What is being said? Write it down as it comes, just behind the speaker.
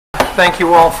thank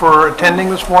you all for attending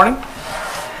this morning.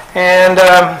 And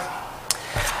this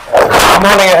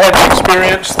morning I had the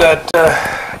experience that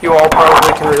you all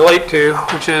probably can relate to,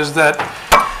 which is that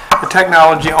the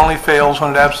technology only fails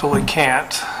when it absolutely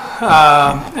can't.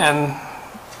 And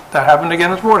that happened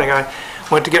again this morning. I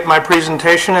went to get my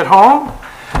presentation at home,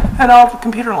 and all the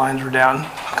computer lines were down.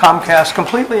 Comcast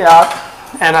completely out,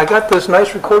 and I got this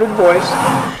nice recorded voice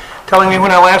telling me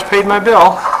when I last paid my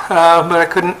bill, but I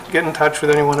couldn't get in touch with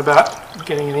anyone about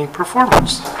getting any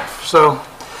performance. So,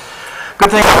 good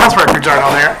thing health records aren't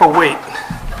on there. Oh, wait.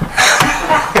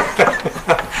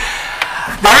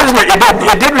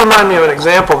 It did remind me of an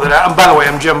example that, by the way,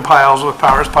 I'm Jim Pyles with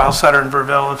Pyles, Sutter, and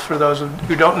Verville, for those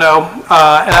who don't know.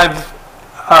 And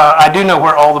I do know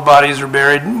where all the bodies are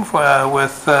buried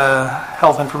with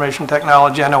health information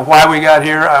technology. I know why we got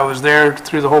here. I was there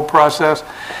through the whole process.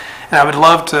 And I would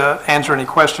love to answer any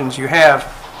questions you have.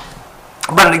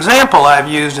 But an example I've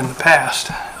used in the past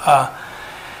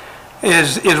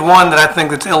is one that I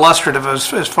think that's illustrative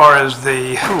as far as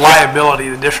the liability,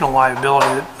 the additional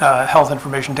liability that health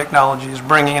information technology is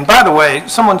bringing. And by the way,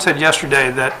 someone said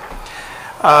yesterday that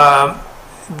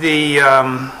the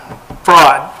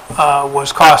fraud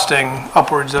was costing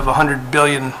upwards of $100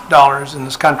 billion in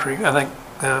this country. I think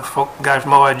the guy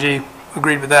from OIG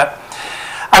agreed with that.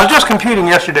 I was just computing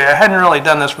yesterday. I hadn't really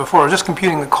done this before. I was just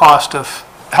computing the cost of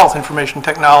health information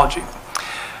technology.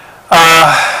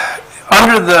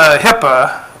 Under the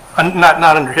HIPAA,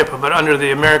 not under HIPAA, but under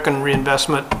the American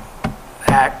Reinvestment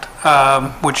Act,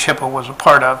 which HIPAA was a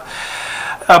part of,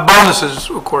 bonuses,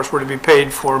 of course, were to be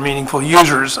paid for meaningful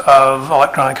users of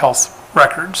electronic health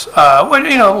records.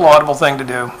 Laudable thing to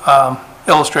do,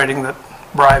 illustrating that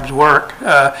bribes work,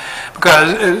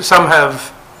 because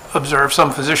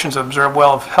some physicians have observed,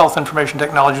 well, if health information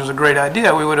technology was a great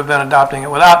idea, we would have been adopting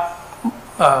it without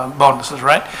bonuses,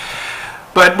 right?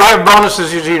 But we have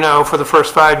bonuses, as you know, for the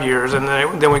first 5 years, and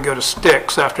then we go to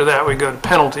sticks. After that, we go to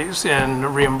penalties in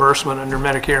reimbursement under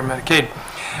Medicare and Medicaid.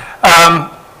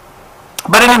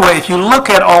 But anyway, if you look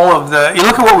at you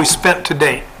look at what we spent to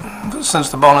date since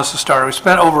the bonuses started. We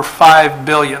spent over $5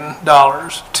 billion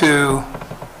to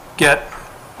get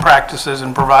practices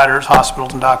and providers,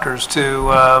 hospitals and doctors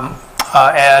to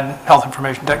add health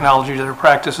information technology to their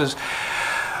practices.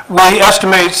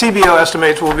 CBO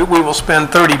estimates we will spend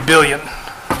 $30 billion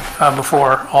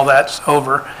before all that's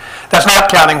over. That's not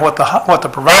counting what the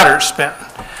providers spent.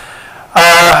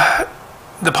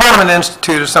 The Parliament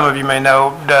Institute, as some of you may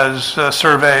know, does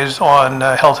surveys on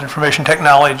health information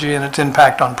technology and its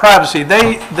impact on privacy.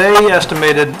 They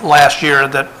estimated last year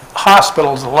that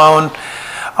hospitals alone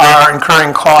are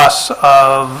incurring costs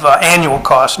of annual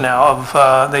costs now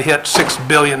of they hit $6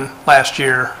 billion last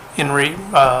year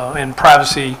in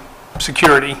privacy,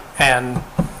 security, and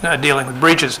dealing with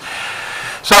breaches.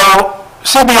 So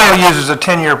CBO uses a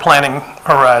 10-year planning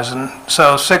horizon.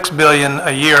 So $6 billion a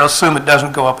year. Let's assume it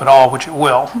doesn't go up at all, which it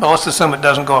will. But let's assume it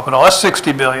doesn't go up at all. That's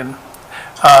 $60 billion.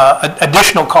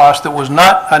 Additional cost that was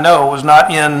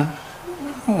not in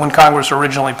when Congress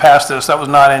originally passed this. That was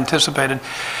not anticipated.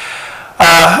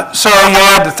 So you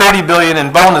add the $30 billion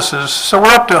in bonuses, so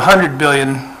we're up to $100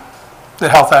 billion that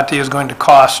Health IT is going to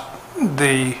cost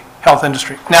the health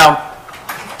industry. Now,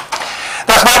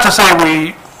 that's not to say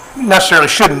we necessarily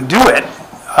shouldn't do it,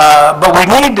 but we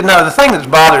need to know. The thing that's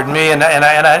bothered me, and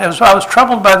I was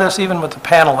troubled by this even with the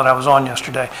panel that I was on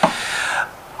yesterday.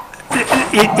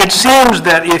 It seems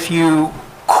that if you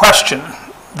question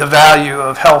the value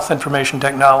of health information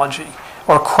technology,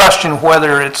 or question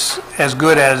whether it's as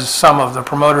good as some of the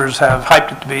promoters have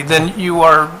hyped it to be, then you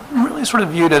are really sort of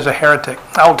viewed as a heretic.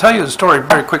 I will tell you the story,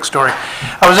 very quick story.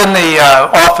 I was in the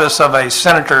office of a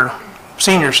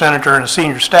senior senator and a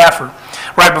senior staffer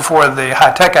right before the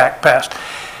High-Tech Act passed.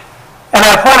 And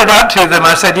I pointed out to them,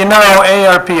 I said,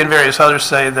 AARP and various others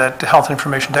say that health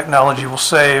information technology will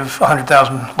save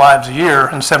 100,000 lives a year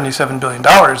and $77 billion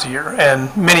a year.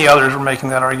 And many others were making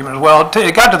that argument as well.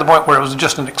 It got to the point where it was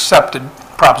just an accepted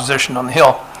proposition on the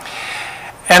Hill.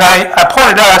 And I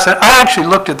pointed out, I said, I actually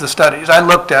looked at the studies. I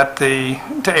looked at the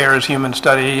To Err is Human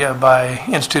study by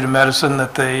Institute of Medicine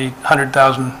that the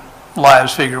 100,000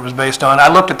 lives figure was based on. I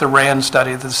looked at the RAND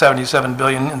study that the 77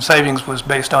 billion in savings was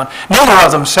based on. Neither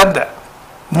of them said that.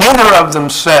 Neither of them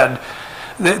said,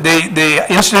 the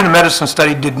Institute of Medicine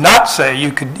study did not say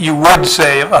you would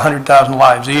save 100,000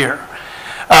 lives a year.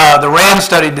 The RAND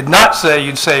study did not say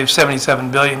you'd save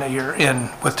 77 billion a year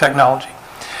with technology.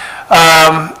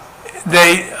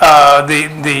 The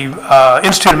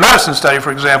Institute of Medicine study,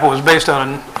 for example, was based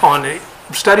on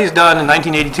studies done in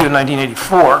 1982 and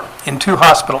 1984 in 2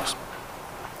 hospitals.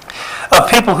 of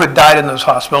people who had died in those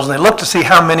hospitals, and they looked to see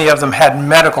how many of them had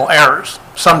medical errors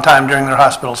sometime during their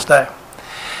hospital stay.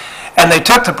 And they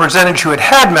took the percentage who had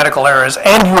had medical errors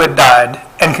and who had died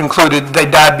and concluded they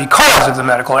died because of the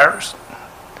medical errors.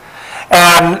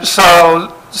 And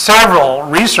so several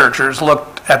researchers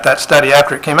looked at that study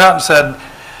after it came out and said,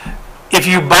 if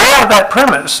you buy that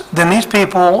premise, then these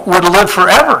people would live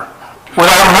forever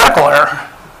without a medical error.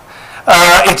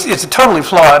 It's a totally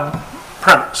flawed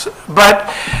premise.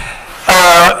 But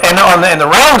in the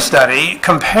round study,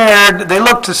 they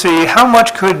looked to see how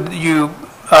much could you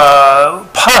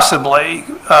possibly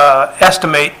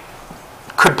estimate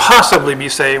could possibly be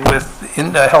saved with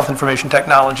health information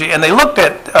technology. And they looked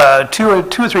at two or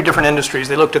three different industries.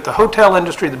 They looked at the hotel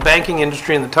industry, the banking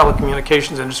industry, and the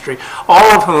telecommunications industry,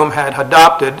 all of whom had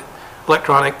adopted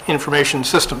electronic information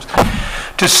systems,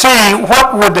 to see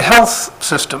what would the health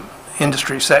system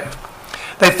industry save.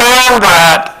 They found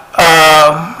that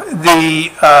the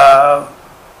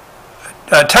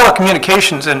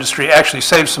telecommunications industry actually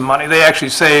saved some money. They actually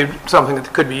saved something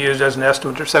that could be used as an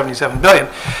estimate of $77 billion.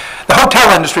 The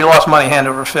hotel industry lost money hand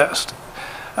over fist.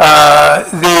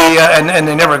 And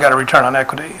they never got a return on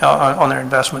equity on their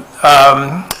investment.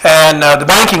 The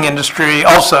banking industry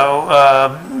also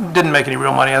didn't make any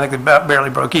real money. I think they barely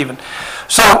broke even.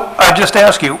 So I just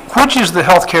ask you, which is the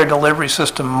healthcare delivery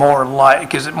system more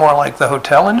like? Is it more like the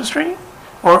hotel industry,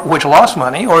 which lost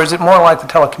money, or is it more like the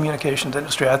telecommunications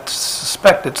industry? I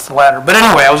suspect it's the latter. But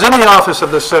anyway, I was in the office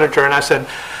of this senator, and I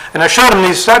showed him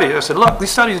these studies. I said, look,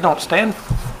 these studies don't stand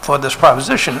for this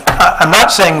proposition. I'm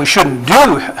not saying we shouldn't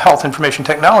do health information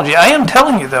technology. I am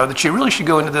telling you, though, that you really should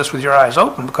go into this with your eyes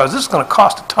open, because this is going to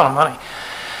cost a ton of money.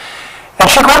 And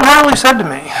she quite literally said to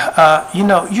me,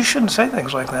 you shouldn't say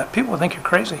things like that. People will think you're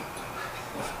crazy.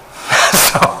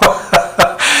 So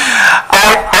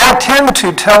I tend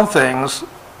to tell things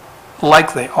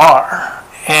like they are.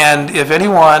 And if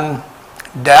anyone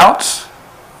doubts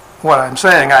what I'm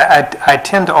saying, I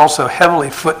tend to also heavily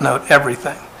footnote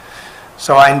everything.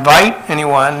 So I invite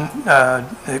anyone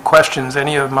that questions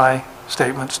any of my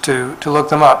statements to look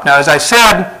them up. Now, as I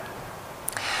said,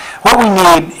 what we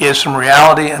need is some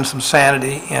reality and some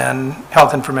sanity in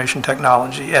health information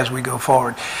technology as we go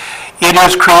forward.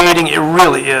 It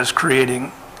really is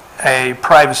creating a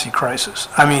privacy crisis.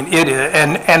 I mean, it is.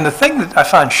 And the thing that I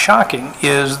find shocking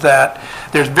is that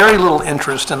there's very little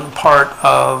interest in the part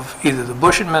of either the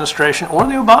Bush administration or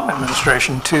the Obama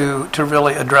administration to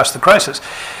really address the crisis.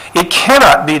 It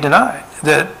cannot be denied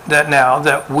that now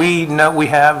that we know we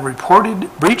have reported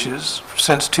breaches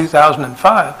since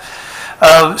 2005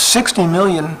 of 60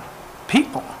 million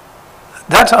people.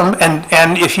 That's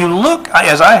and if you look,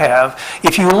 as I have,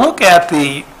 if you look at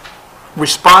the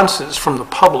responses from the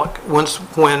public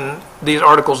when these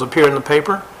articles appear in the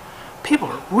paper, people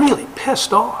are really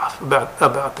pissed off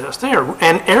about this.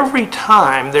 And every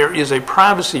time there is a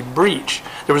privacy breach,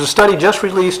 there was a study just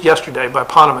released yesterday by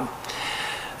Poneman.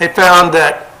 They found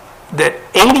that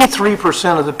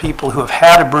 83% of the people who have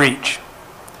had a breach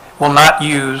will not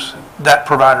use that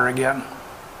provider again.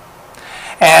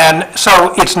 And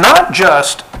so it's not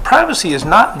just, privacy is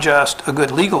not just a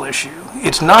good legal issue.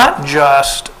 It's not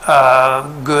just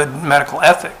good medical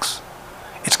ethics.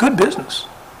 It's good business.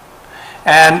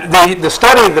 And the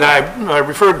study that I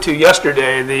referred to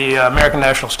yesterday, the American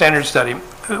National Standards Study,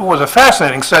 was a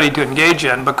fascinating study to engage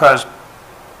in, because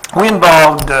we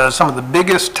involved some of the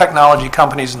biggest technology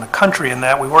companies in the country in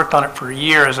that. We worked on it for a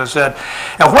year, as I said.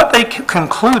 And what they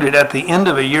concluded at the end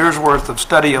of a year's worth of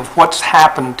study of what's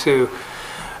happened to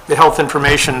the health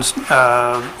information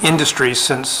industry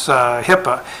since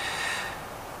HIPAA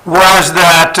was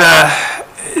that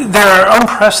there are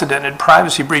unprecedented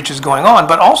privacy breaches going on,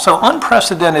 but also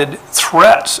unprecedented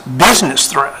threats, business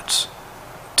threats,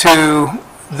 to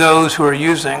those who are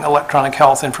using electronic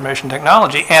health information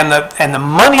technology, and the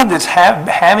money that's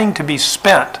having to be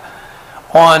spent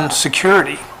on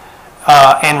security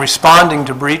and responding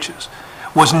to breaches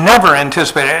was never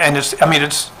anticipated. And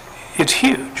it's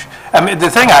huge. I mean, the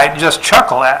thing I just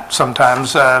chuckle at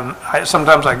sometimes.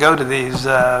 Sometimes I go to these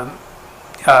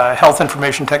health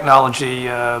information technology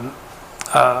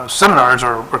seminars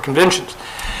or conventions,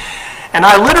 and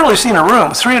I literally see in a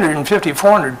room 350,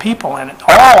 400 people in it,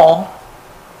 all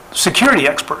security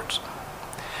experts.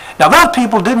 Now, those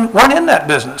people weren't in that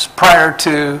business prior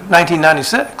to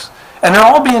 1996, and they're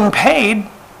all being paid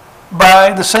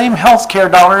by the same healthcare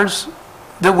dollars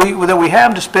that we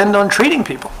have to spend on treating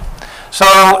people. So,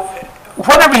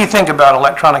 whatever you think about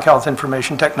electronic health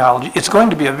information technology, it's going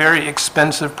to be a very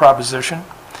expensive proposition.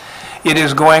 It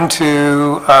is going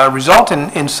to result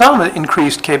in some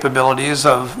increased capabilities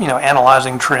of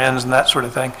analyzing trends and that sort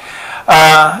of thing.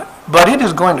 But it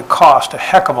is going to cost a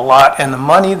heck of a lot, and the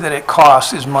money that it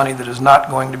costs is money that is not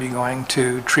going to be going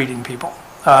to treating people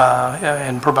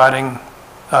and providing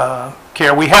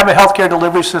care. We have a healthcare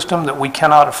delivery system that we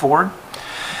cannot afford.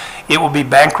 It will be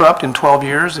bankrupt in 12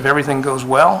 years if everything goes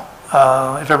well.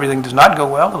 If everything does not go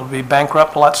well, it will be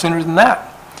bankrupt a lot sooner than that.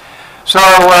 So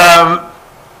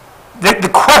the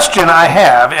question I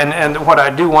have, and what I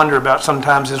do wonder about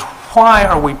sometimes, is why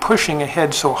are we pushing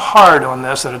ahead so hard on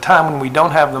this at a time when we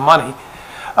don't have the money,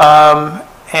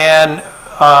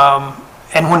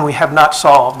 and when we have not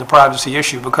solved the privacy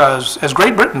issue? Because as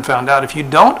Great Britain found out, if you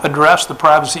don't address the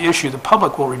privacy issue, the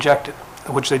public will reject it,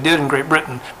 which they did in Great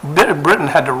Britain. Britain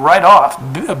had to write off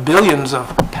billions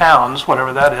of pounds,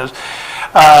 whatever that is.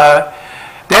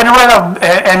 They had to write off,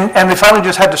 and they finally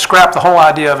just had to scrap the whole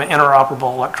idea of an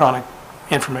interoperable electronic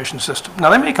information system. Now,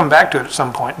 they may come back to it at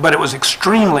some point, but it was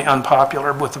extremely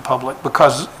unpopular with the public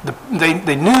because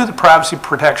they knew the privacy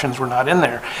protections were not in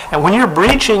there. And when you're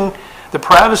breaching the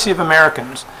privacy of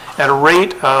Americans at a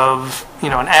rate of,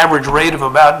 an average rate of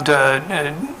about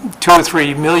 2 or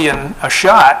 3 million a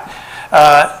shot,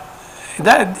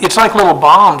 it's like little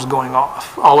bombs going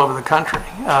off all over the country.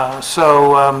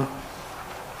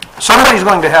 Somebody's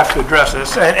going to have to address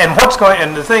this, and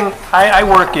the thing, I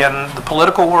work in the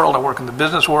political world, I work in the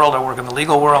business world, I work in the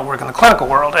legal world, I work in the clinical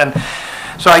world, and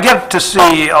so I get to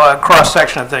see a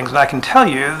cross-section of things, and I can tell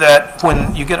you that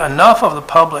when you get enough of the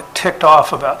public ticked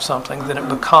off about something, then it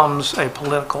becomes a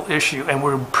political issue, and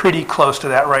we're pretty close to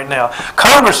that right now.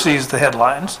 Congress sees the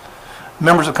headlines,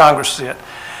 members of Congress see it,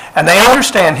 and they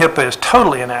understand HIPAA is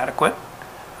totally inadequate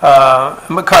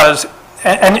because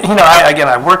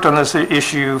I worked on this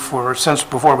issue since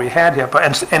before we had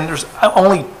HIPAA, and there's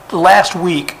only last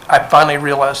week I finally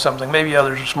realized something. Maybe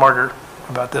others are smarter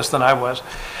about this than I was.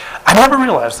 I never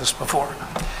realized this before.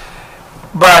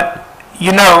 But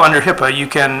under HIPAA you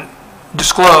can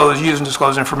use and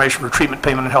disclose information for treatment,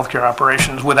 payment, and healthcare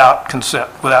operations without consent,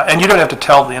 and you don't have to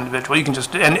tell the individual. You can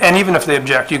just, and even if they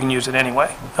object, you can use it anyway.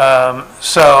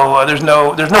 So there's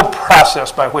no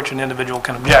process by which an individual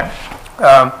can object.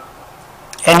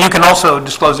 And you can also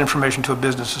disclose information to a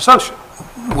business associate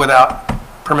without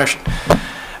permission,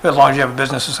 as long as you have a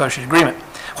business associate agreement.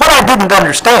 What I didn't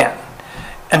understand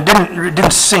and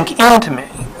didn't sink into me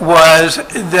was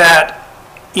that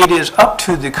it is up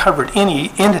to the covered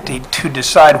entity to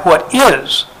decide what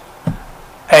is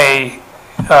a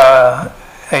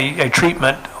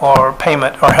treatment or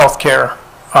payment or healthcare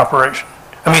operation.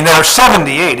 I mean, there are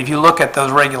 78. If you look at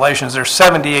those regulations, there are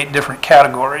 78 different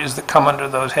categories that come under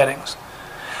those headings.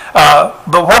 But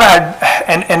what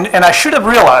I should have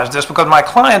realized this because my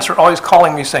clients are always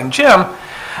calling me saying, Jim,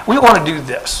 we want to do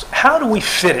this. How do we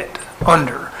fit it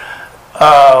under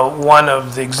one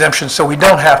of the exemptions so we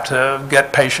don't have to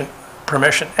get patient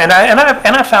permission? And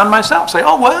I found myself saying,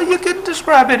 oh, well, you could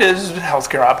describe it as a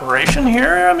healthcare operation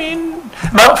here. I mean,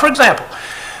 well, for example,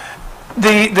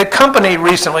 the company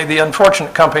recently, the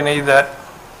unfortunate company that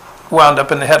wound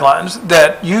up in the headlines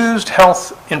that used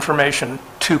health information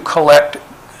to collect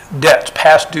debts,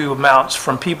 past due amounts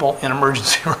from people in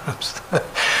emergency rooms.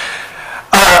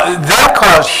 That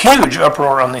caused huge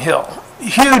uproar on the Hill,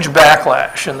 huge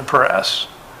backlash in the press.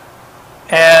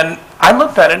 And I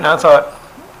looked at it and I thought,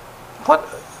 what?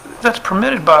 That's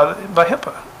permitted by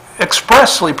HIPAA,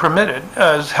 expressly permitted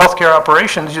as healthcare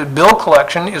operations. Bill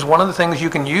collection is one of the things you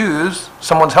can use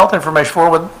someone's health information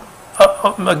for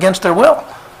against their will.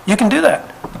 You can do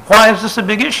that. Why is this a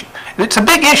big issue? It's a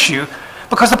big issue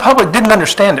because the public didn't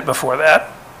understand it before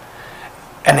that,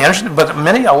 and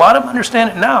a lot of them understand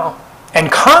it now.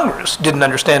 And Congress didn't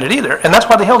understand it either, and that's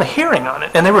why they held a hearing on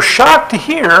it. And they were shocked to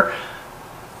hear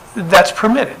that's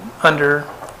permitted under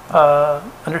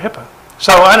HIPAA.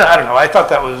 So I don't know. I thought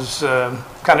that was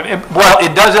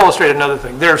it does illustrate another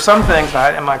thing. There are some things,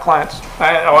 and my clients,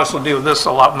 I also deal with this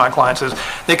a lot with my clients, is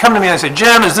they come to me and they say,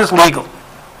 Jim, is this legal?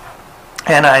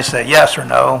 And I say yes or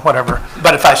no, whatever.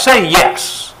 But if I say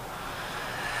yes,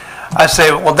 I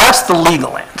say, well, that's the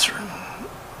legal answer.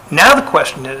 Now the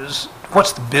question is,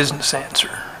 what's the business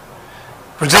answer?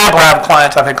 For example, I've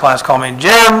had clients call me,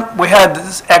 Jim, we had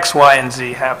this X, Y, and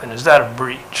Z happen. Is that a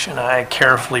breach? And I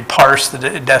carefully parse the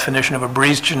definition of a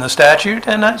breach in the statute,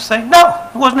 and I say, no,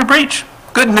 it wasn't a breach.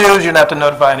 Good news, you don't have to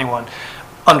notify anyone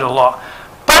under the law.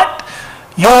 But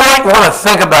you might want to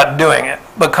think about doing it,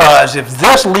 because if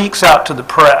this leaks out to the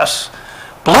press,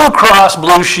 Blue Cross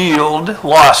Blue Shield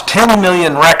lost 10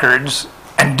 million records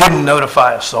and didn't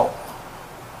notify a soul.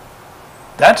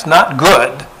 That's not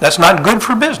good. That's not good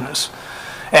for business.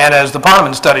 And as the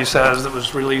Poneman study says that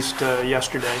was released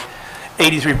yesterday,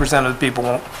 83% of the people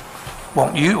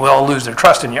will lose their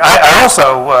trust in you. I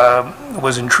also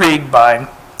was intrigued by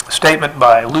a statement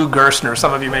by Lou Gerstner.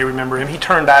 Some of you may remember him. He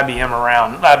turned IBM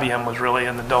around. IBM was really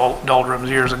in the doldrums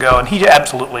years ago, and he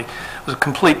absolutely was a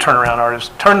complete turnaround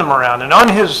artist, turned them around. And on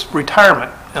his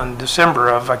retirement in December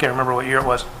of, I can't remember what year it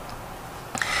was,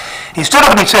 he stood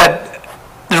up and he said,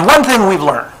 there's one thing we've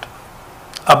learned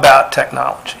about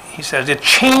technology. He says it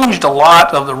changed a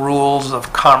lot of the rules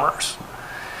of commerce.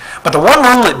 But the one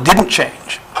rule it didn't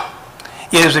change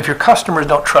is if your customers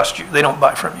don't trust you, they don't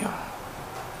buy from you.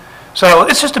 So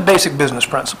it's just a basic business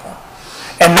principle.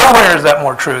 And nowhere is that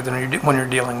more true than when you're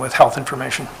dealing with health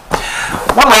information.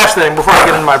 One last thing before I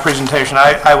get into my presentation.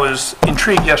 I was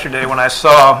intrigued yesterday when I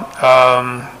saw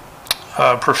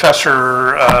a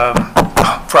professor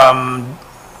from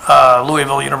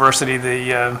Louisville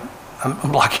University,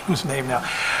 I'm blocking his name now,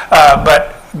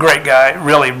 but great guy,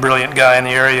 really brilliant guy in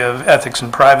the area of ethics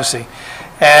and privacy.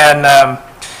 And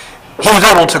he was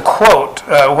able to quote,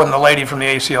 when the lady from the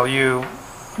ACLU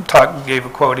gave a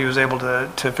quote, he was able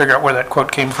to figure out where that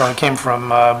quote came from. It came from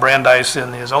Brandeis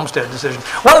in his Olmsted decision.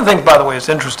 One of the things, by the way, that's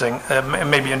interesting, it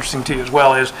may be interesting to you as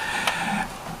well, is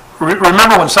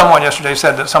remember when someone yesterday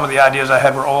said that some of the ideas I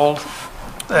had were old?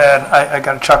 And I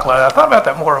got a chuckle out of it. I thought about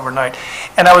that more overnight.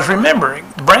 And I was remembering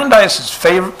Brandeis'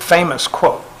 famous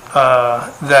quote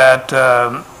that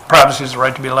privacy is the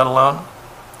right to be let alone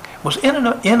was in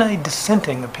a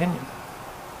dissenting opinion.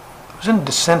 It was in a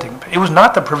dissenting opinion. It was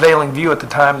not the prevailing view at the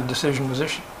time the decision was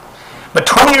issued. But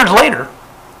 20 years later,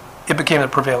 it became the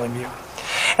prevailing view.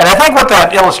 And I think what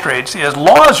that illustrates is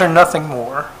laws are nothing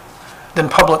more than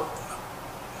public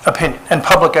opinion and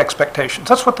public expectations.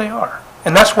 That's what they are.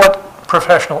 And that's what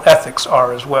professional ethics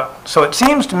are as well. So it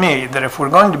seems to me that if we're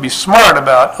going to be smart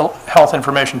about health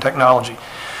information technology,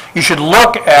 you should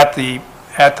look at the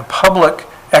public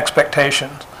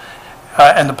expectations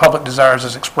and the public desires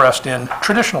as expressed in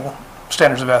traditional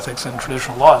standards of ethics and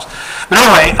traditional laws. But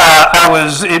anyway,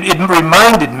 it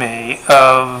reminded me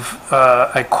of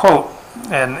a quote,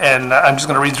 and I'm just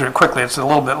going to read through it quickly. It's a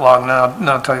little bit long now.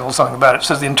 I'll tell you a little something about it. It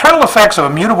says, the internal effects of a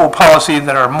mutable policy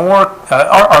that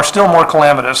are still more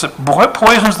calamitous. It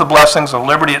poisons the blessings of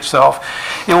liberty itself.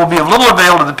 It will be of little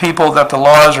avail to the people that the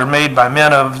laws are made by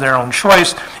men of their own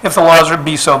choice. If the laws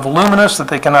be so voluminous that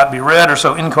they cannot be read, or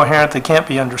so incoherent they can't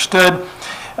be understood,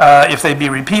 if they be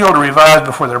repealed or revised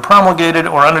before they're promulgated,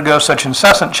 or undergo such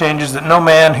incessant changes that no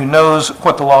man who knows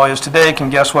what the law is today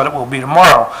can guess what it will be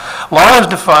tomorrow. Law is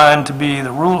defined to be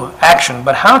the rule of action,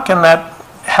 but how can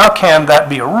that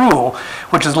be a rule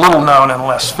which is little known and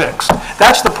less fixed?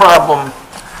 That's the problem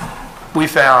we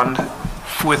found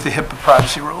with the HIPAA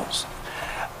privacy rules.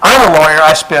 I'm a lawyer.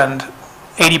 I spend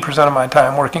 80% of my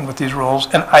time working with these rules,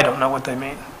 and I don't know what they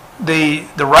mean. The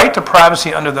right to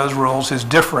privacy under those rules is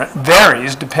different,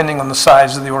 varies depending on the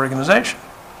size of the organization.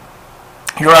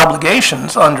 Your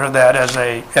obligations under that as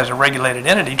a regulated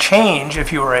entity change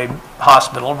if you are a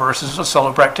hospital versus a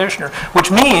solo practitioner,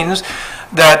 which means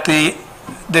that the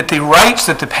rights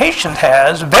that the patient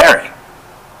has vary.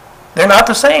 They're not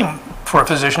the same for a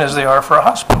physician as they are for a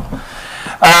hospital.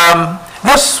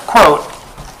 This quote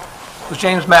was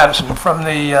James Madison from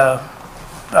the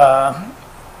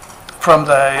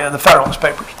Federalist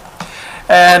Papers,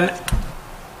 and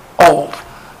old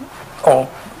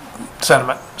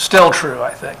sentiment, still true,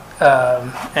 I think.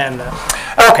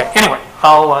 Okay, anyway,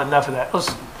 enough of that. Let's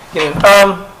get in.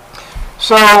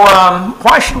 So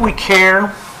why should we care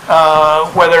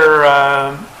whether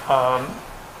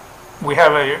we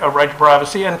have a right to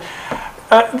privacy? And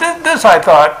this I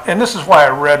thought, and this is why I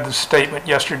read the statement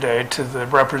yesterday to the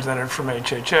representative from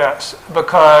HHS,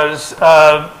 because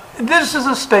this is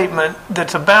a statement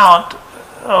that's about,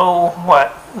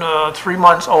 3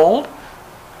 months old.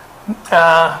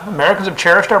 Americans have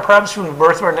cherished our privacy from the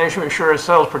birth of our nation. We assure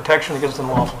ourselves protection against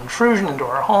unlawful intrusion into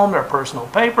our home, our personal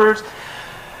papers.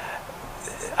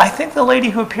 I think the lady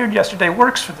who appeared yesterday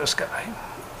works for this guy.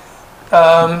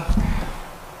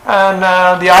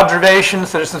 The observation,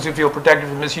 citizens who feel protected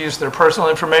from misuse of their personal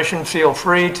information feel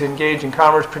free to engage in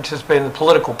commerce, participate in the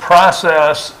political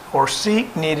process, or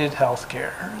seek needed health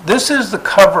care. This is the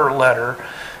cover letter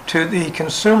to the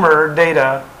Consumer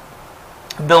Data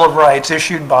Bill of Rights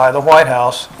issued by the White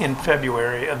House in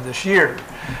February of this year.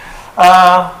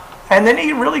 And then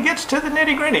he really gets to the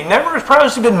nitty-gritty. Never has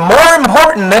privacy been more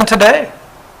important than today.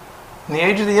 In the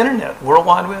age of the internet, World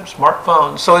Wide Web,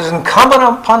 smartphones. So it's incumbent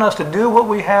upon us to do what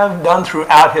we have done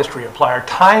throughout history, apply our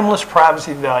timeless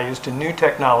privacy values to new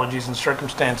technologies and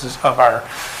circumstances of our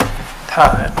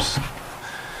times.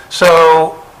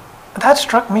 So that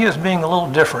struck me as being a little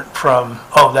different from,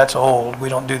 that's old, we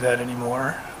don't do that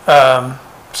anymore.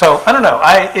 So I don't know.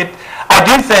 I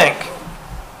do think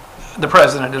the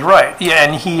president is right. Yeah,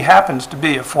 and he happens to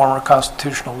be a former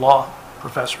constitutional law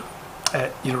professor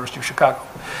at University of Chicago.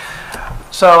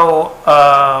 So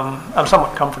I'm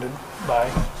somewhat comforted by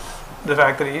the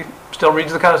fact that he still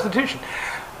reads the Constitution.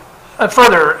 A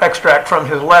further extract from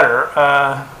his letter,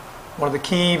 one of the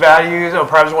key values,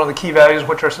 privacy is one of the key values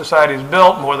which our society is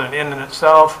built, more than an end in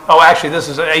itself. Oh, actually, this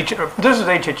is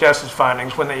HHS's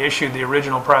findings when they issued the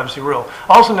original privacy rule.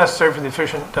 Also necessary for the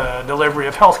efficient delivery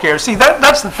of health care. See,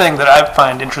 that's the thing that I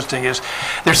find interesting is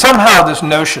there's somehow this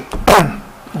notion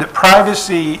that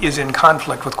privacy is in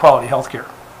conflict with quality health care.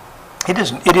 It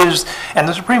isn't. It is, and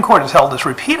the Supreme Court has held this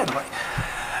repeatedly,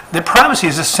 that privacy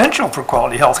is essential for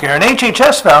quality health care. And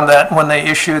HHS found that when they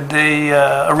issued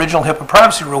the original HIPAA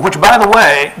privacy rule, which, by the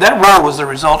way, that rule was the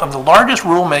result of the largest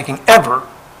rulemaking ever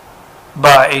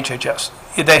by HHS.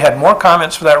 They had more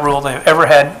comments for that rule than they've ever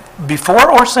had before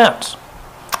or since.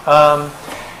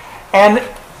 And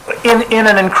in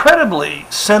an incredibly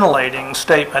scintillating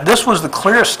statement, this was the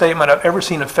clearest statement I've ever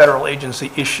seen a federal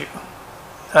agency issue.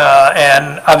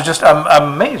 And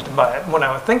I'm amazed by it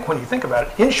when you think about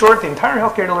it. In short, the entire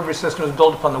healthcare delivery system is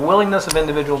built upon the willingness of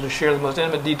individuals to share the most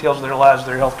intimate details of their lives with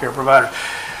their healthcare providers.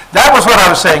 That was what I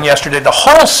was saying yesterday. The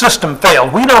whole system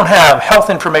failed. We don't have health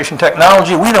information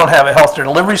technology. We don't have a healthcare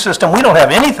delivery system. We don't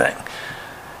have anything.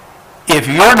 If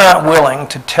you're not willing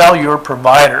to tell your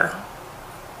provider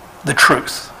the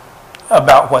truth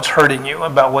about what's hurting you,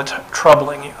 about what's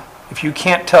troubling you, if you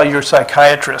can't tell your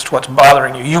psychiatrist what's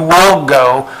bothering you, you will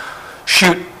go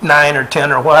shoot 9 or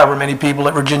 10 or however many people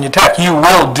at Virginia Tech. You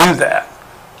will do that.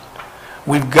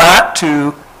 We've got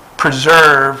to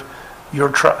preserve your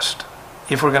trust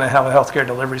if we're going to have a healthcare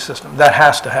delivery system. That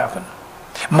has to happen.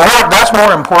 That's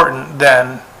more important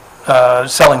than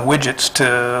selling widgets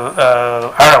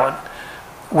to Ireland,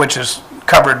 which is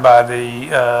covered by the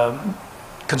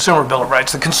Consumer Bill of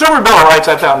Rights. The Consumer Bill of Rights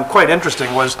I found quite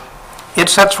interesting was it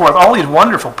sets forth all these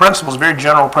wonderful principles, very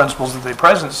general principles that the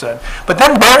president said, but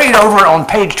then buried over on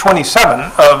page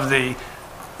 27 of the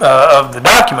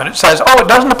document, it says, oh, it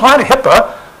doesn't apply to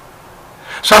HIPAA.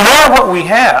 So now what we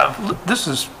have,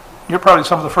 you're probably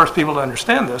some of the first people to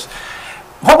understand this.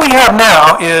 What we have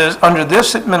now is, under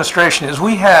this administration, is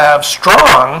we have a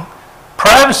strong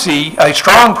privacy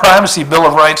Bill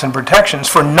of Rights and protections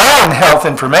for non-health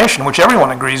information, which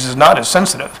everyone agrees is not as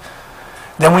sensitive,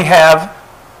 than we have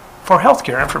for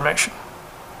healthcare information,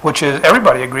 which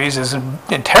everybody agrees is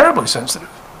terribly sensitive.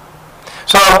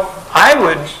 So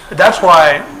that's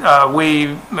why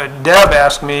Deb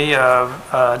asked me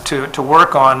to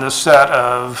work on this set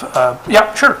of,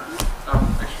 yeah, sure.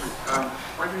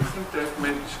 Why do you think they've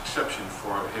made this exception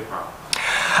for HIPAA?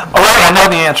 Oh, well, I know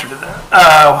the answer to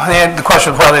that. The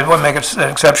question of why they would make an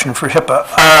exception for HIPAA.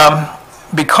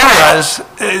 Because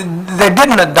they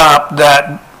didn't adopt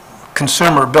that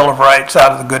Consumer Bill of Rights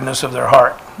out of the goodness of their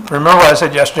heart. Remember what I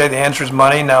said yesterday? The answer is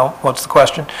money. Now, what's the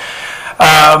question?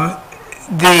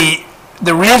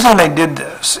 The reason they did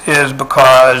this is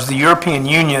because the European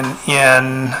Union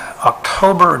in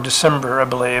October or December, I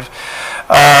believe,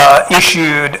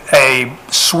 issued a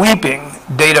sweeping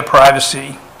data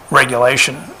privacy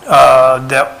regulation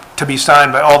to be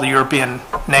signed by all the European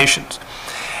nations.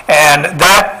 And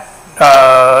that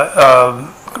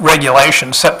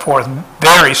regulation set forth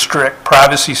very strict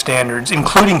privacy standards,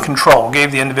 including control,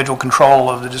 gave the individual control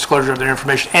of the disclosure of their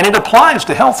information, and it applies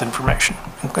to health information.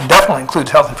 It definitely includes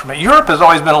health information. Europe has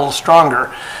always been a little stronger,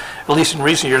 at least in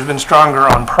recent years, been stronger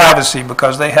on privacy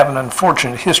because they have an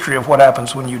unfortunate history of what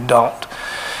happens when you don't.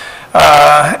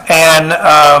 And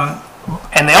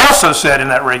they also said in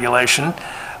that regulation,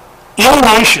 any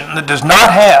nation that does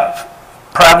not have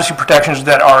privacy protections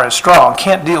that are as strong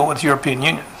can't deal with the European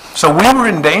Union. So we were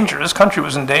in danger, this country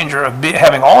was in danger of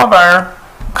having all of our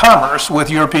commerce with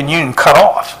the European Union cut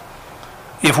off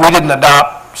if we didn't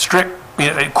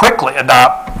quickly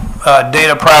adopt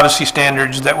data privacy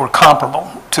standards that were comparable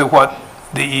to what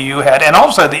the EU had. And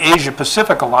also the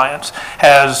Asia-Pacific Alliance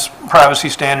has privacy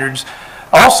standards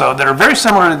also that are very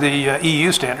similar to the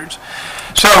EU standards.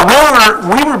 So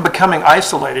we were becoming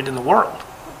isolated in the world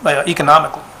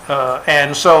economically.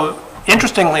 And so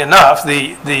interestingly enough,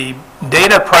 the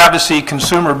Data Privacy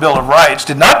Consumer Bill of Rights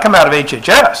did not come out of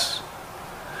HHS.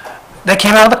 They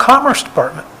came out of the Commerce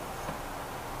Department.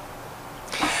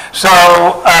 So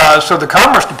the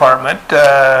Commerce Department,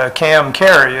 Cam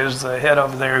Carey is the head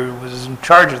over there who was in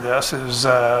charge of this, is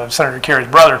Senator Kerry's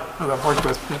brother, who I've worked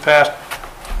with in the past.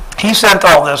 He sent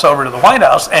all this over to the White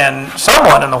House, and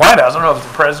someone in the White House, I don't know if it's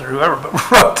the president or whoever, but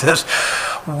wrote this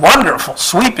wonderful,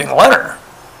 sweeping letter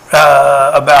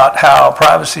about how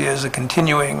privacy is a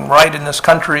continuing right in this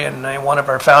country and one of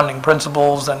our founding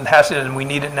principles, and we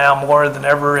need it now more than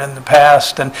ever in the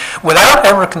past, and without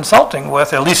ever consulting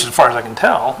with, at least as far as I can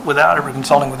tell, without ever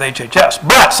consulting with HHS.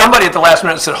 But somebody at the last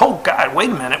minute said, "Oh God, wait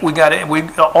a minute,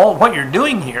 all what you're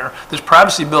doing here, this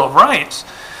Privacy Bill of Rights,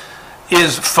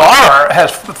 has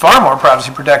far more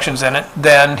privacy protections in it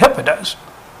than HIPAA does."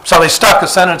 So they stuck a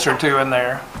sentence or two in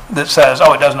there that says,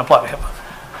 "Oh, it doesn't apply to HIPAA."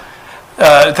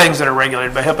 Things that are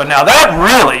regulated by HIPAA. Now that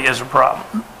really is a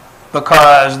problem,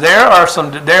 because there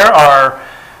are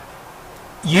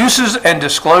uses and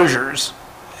disclosures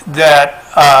that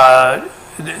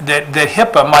that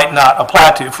HIPAA might not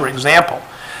apply to. For example,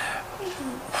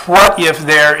 what if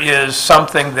there is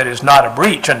something that is not a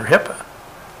breach under HIPAA?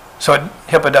 So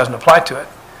HIPAA doesn't apply to it,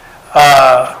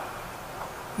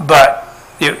 but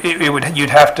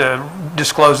you'd have to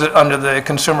disclose it under the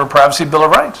Consumer Privacy Bill of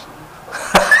Rights.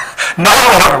 Now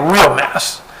we have a real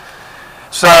mess.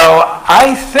 So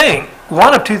I think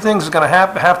one of two things is going to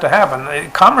have to happen. The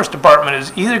Commerce Department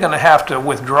is either going to have to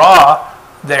withdraw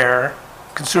their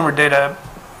Consumer Data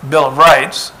Bill of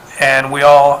Rights, and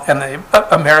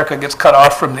America gets cut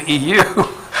off from the EU,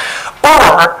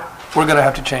 or we're going to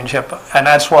have to change HIPAA. And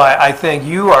that's why I think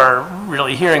you are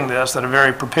really hearing this at a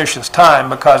very propitious time,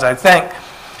 because I think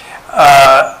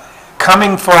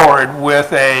coming forward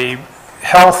with a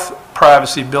health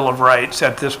privacy bill of rights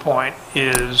at this point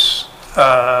is,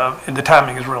 the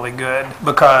timing is really good,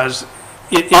 because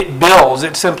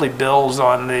it simply builds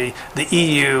on the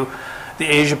EU, the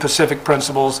Asia Pacific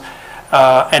principles,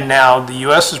 and now the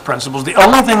US's principles. The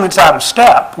only thing that's out of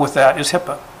step with that is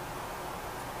HIPAA.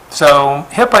 So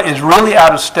HIPAA is really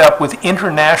out of step with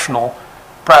international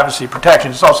privacy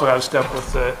protection. It's also out of step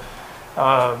with the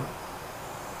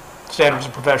standards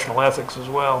of professional ethics as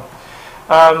well.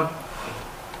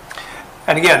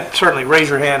 And again, certainly raise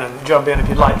your hand and jump in if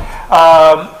you'd like.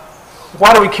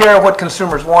 Why do we care what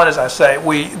consumers want? As I say,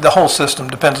 the whole system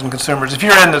depends on consumers. If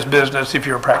you're in this business, if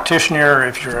you're a practitioner,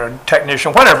 if you're a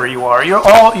technician, whatever you are,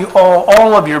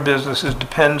 all of your businesses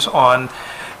depends on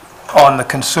the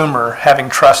consumer having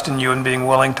trust in you and being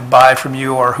willing to buy from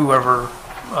you or whoever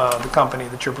the company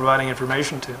that you're providing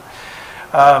information to.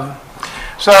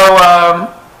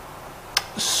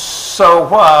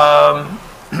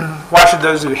 Why should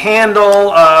those who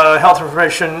handle health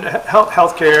information,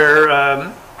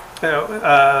 healthcare,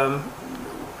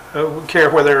 care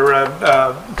whether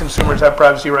consumers have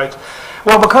privacy rights?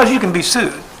 Well, because you can be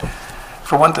sued,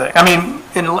 for one thing. I mean,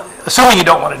 assuming you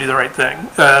don't want to do the right thing,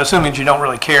 assuming you don't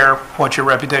really care what your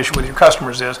reputation with your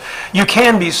customers is, you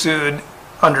can be sued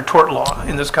under tort law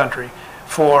in this country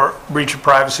for breach of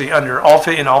privacy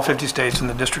in all 50 states and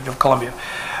the District of Columbia.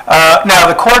 Now,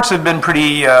 the courts have been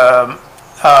pretty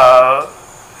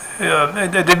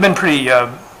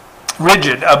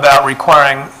rigid about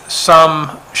requiring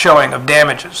some showing of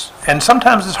damages, and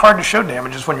sometimes it's hard to show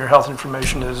damages when your health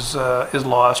information is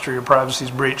lost or your privacy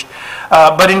is breached.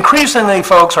 But increasingly,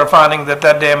 folks are finding that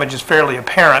damage is fairly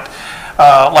apparent,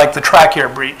 like the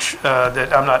TRICARE breach.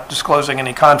 That I'm not disclosing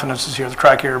any confidences here. The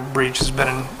TRICARE breach has been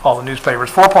in all the newspapers.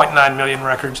 4.9 million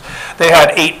records. They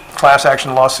had 8 class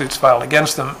action lawsuits filed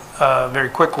against them very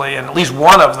quickly, and at least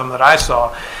one of them that I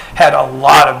saw had a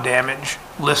lot of damage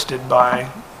listed by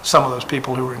some of those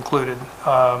people who were included,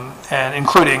 and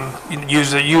including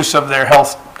the use of their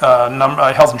health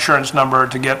insurance number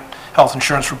to get health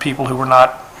insurance for people who were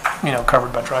not,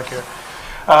 covered by TRICARE.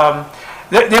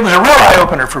 It was a real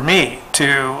eye-opener for me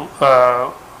to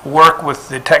work with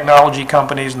the technology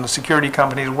companies and the security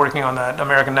companies working on that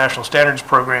American National Standards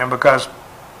Program because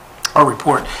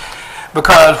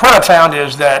what I found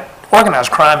is that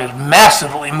organized crime is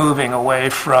massively moving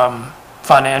away from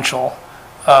financial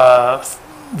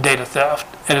data theft.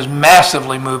 It is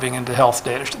massively moving into health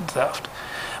data theft.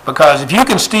 Because if you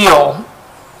can steal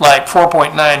like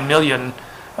 4.9 million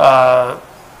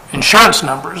insurance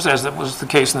numbers, as that was the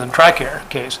case in the TRICARE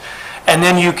case, and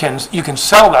then you can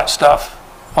sell that stuff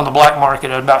on the black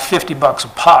market at about $50 a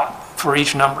pop for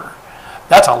each number.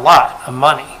 That's a lot of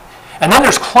money. And then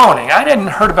there's cloning. I hadn't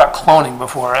heard about cloning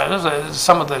before.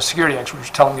 Some of the security experts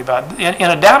were telling me about it. In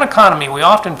a down economy, we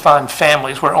often find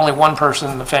families where only one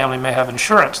person in the family may have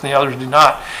insurance and the others do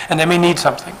not, and they may need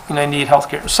something, and they need health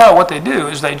care. So what they do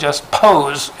is they just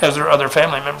pose as their other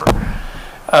family member.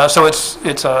 So it's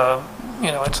not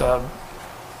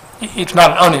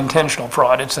an unintentional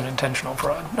fraud; it's an intentional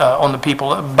fraud by the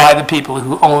people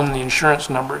who own the insurance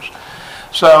numbers.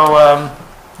 So.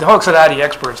 The folks at ID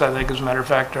Experts, I think, as a matter of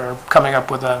fact, are coming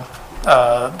up with a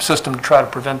system to try to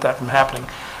prevent that from happening.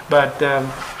 But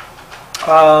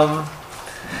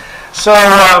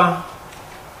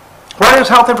What is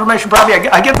health information privacy?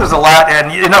 I get this a lot,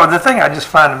 and the thing I just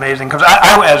find amazing, because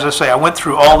as I say, I went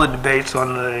through all the debates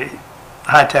on the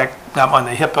high-tech, on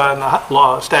the HIPAA and the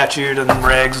law statute and the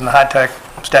regs and the high-tech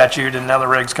statute and now the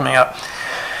regs coming up.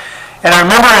 And I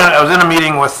remember I was in a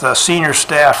meeting with senior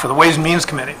staff for the Ways and Means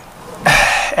Committee,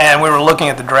 and we were looking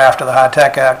at the draft of the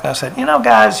High-Tech Act, and I said,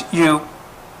 guys, you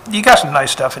got some nice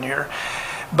stuff in here,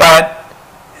 but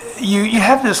you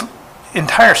have this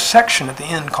entire section at the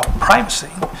end called privacy,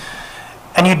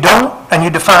 and you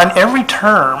define every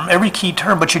term, every key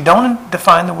term, but you don't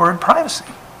define the word privacy.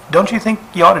 Don't you think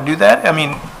you ought to do that? I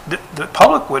mean, the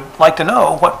public would like to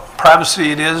know what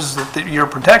privacy it is that you're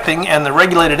protecting, and the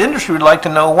regulated industry would like to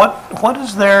know what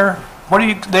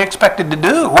are they expected to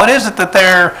do? What is it that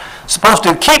they're supposed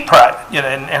to keep private,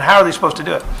 and how are they supposed to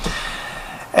do it?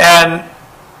 And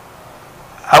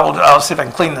I'll see if I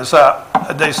can clean this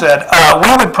up. They said,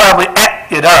 we would probably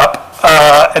it up,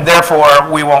 and therefore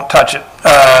we won't touch it.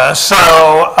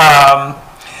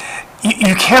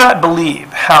 You cannot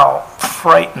believe how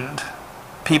frightened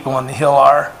people on the Hill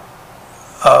are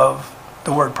of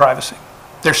the word privacy.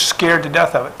 They're scared to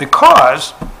death of it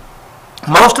because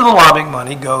most of the lobbying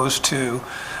money goes to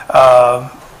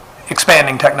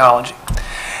expanding technology.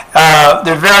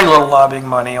 There's very little lobbying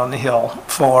money on the Hill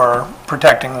for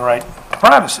protecting the right to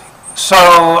privacy.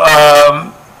 So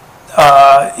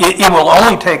it will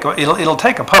only take it'll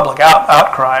take a public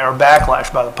outcry or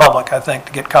backlash by the public, I think,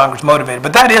 to get Congress motivated.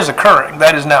 But that is occurring.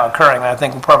 That is now occurring. And I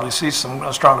think we'll probably see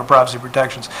some stronger privacy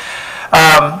protections.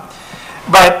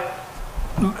 But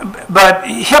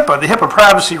HIPAA, the HIPAA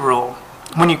privacy rule,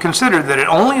 when you consider that it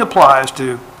only applies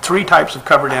to 3 types of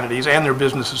covered entities and their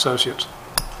business associates.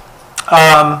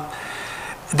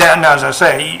 Then, as I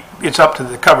say, it's up to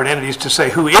the covered entities to say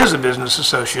who is a business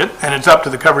associate, and it's up to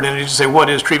the covered entities to say what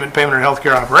is treatment, payment, or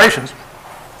healthcare operations.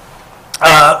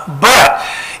 But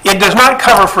it does not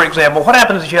cover, for example, what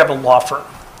happens if you have a law firm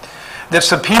that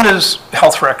subpoenas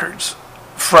health records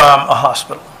from a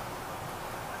hospital.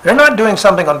 They're not doing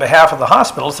something on behalf of the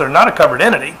hospitals. They're not a covered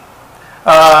entity.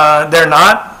 They're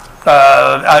not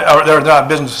a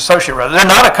business associate, rather. They're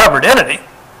not a covered entity.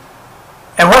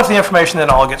 And what if the information then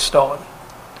all gets stolen?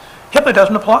 HIPAA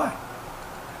doesn't apply.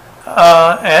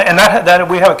 And that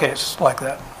we have a case like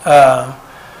that.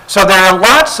 So there are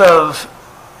lots of,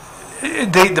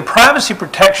 the privacy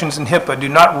protections in HIPAA do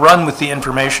not run with the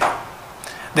information.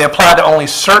 They apply to only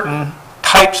certain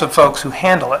types of folks who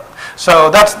handle it.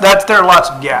 So there are lots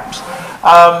of gaps.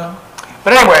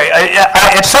 But anyway,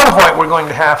 at some point we're going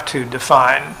to have to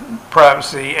define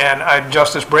privacy, and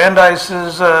Justice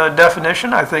Brandeis's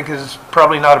definition, I think, is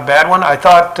probably not a bad one. I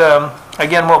thought,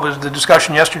 again, what was the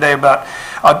discussion yesterday about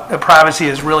privacy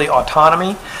is really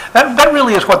autonomy. That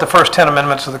really is what the first 10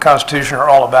 amendments of the Constitution are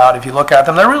all about, if you look at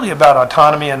them. They're really about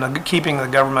autonomy and keeping the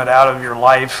government out of your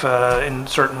life in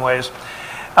certain ways.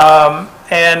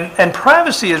 And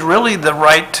privacy is really the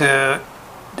right to,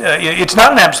 it's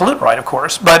not an absolute right, of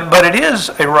course, but it is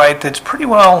a right that's pretty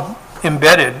well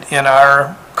embedded in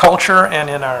our culture and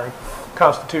in our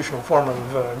constitutional form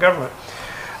of government.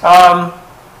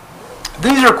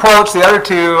 These are quotes. The other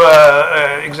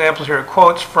 2 examples here are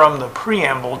quotes from the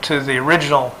preamble to the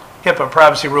original HIPAA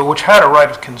privacy rule, which had a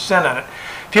right of consent in it.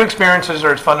 Few experiences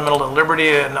are as fundamental to liberty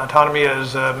and autonomy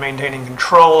as maintaining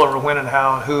control over when and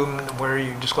how and whom and where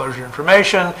you disclose your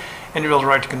information. Individual's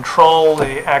right to control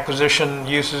the acquisition,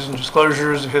 uses, and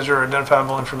disclosures of his or her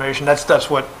identifiable information. That's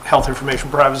what health information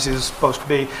privacy is supposed to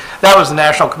be. That was the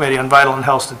National Committee on Vital and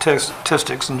Health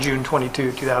Statistics in June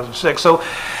 22, 2006. So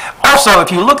also,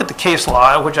 if you look at the case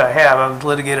law, which I have, I've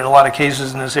litigated a lot of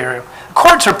cases in this area, the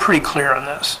courts are pretty clear on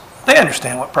this. They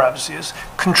understand what privacy is.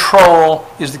 Control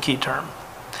is the key term.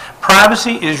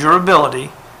 Privacy is your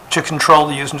ability to control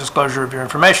the use and disclosure of your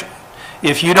information.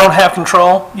 If you don't have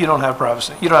control, you don't have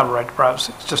privacy. You don't have a right to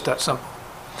privacy. It's just that simple.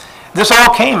 This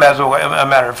all came, as a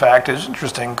matter of fact, is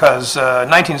interesting, because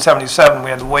 1977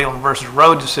 we had the Whalen versus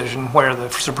Roe decision, where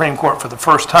the Supreme Court for the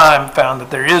first time found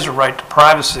that there is a right to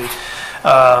privacy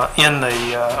in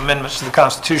the amendments to the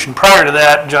Constitution. Prior to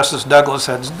that, Justice Douglas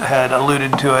had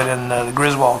alluded to it in the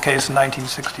Griswold case in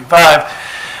 1965.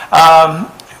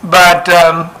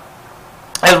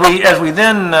 As we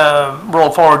then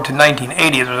roll forward to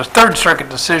 1980, there was a Third Circuit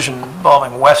decision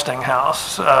involving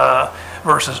Westinghouse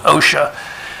versus OSHA.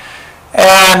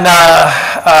 And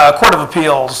a Court of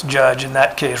Appeals judge in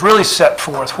that case really set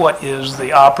forth what is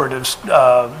the operative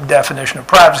definition of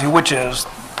privacy, which is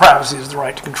privacy is the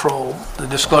right to control the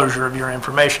disclosure of your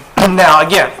information. Now,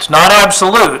 again, it's not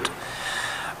absolute,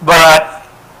 but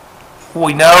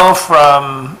we know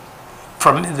from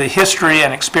the history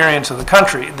and experience of the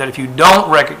country that if you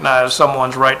don't recognize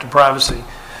someone's right to privacy,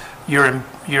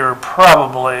 you're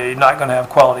probably not going to have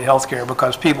quality health care,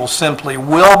 because people simply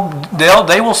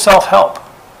they will self-help.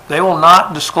 They will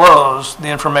not disclose the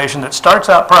information that starts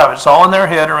out private. It's all in their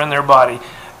head or in their body.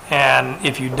 And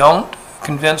if you don't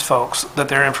convince folks that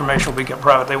their information will be kept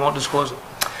private, they won't disclose it.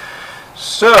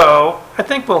 So I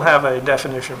think we'll have a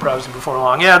definition of privacy before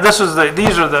long. Yeah, these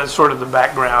are the sort of the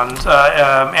background.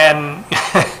 And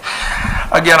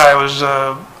again,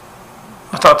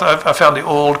 I found the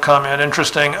old comment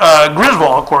interesting.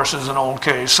 Griswold, of course, is an old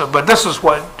case, but this is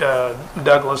what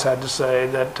Douglas had to say,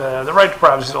 that the right to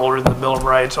privacy is older than the Bill of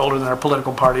Rights, older than our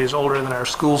political parties, older than our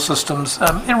school systems.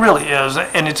 It really is,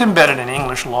 and it's embedded in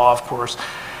English law, of course.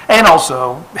 And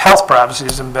also, health privacy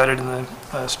is embedded in the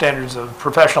standards of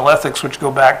professional ethics, which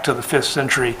go back to the 5th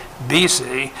century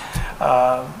BC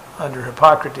under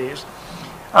Hippocrates.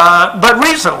 But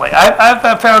recently,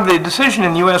 I found the decision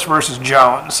in U.S. versus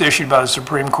Jones, issued by the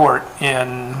Supreme Court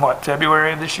in,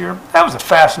 February of this year? That was a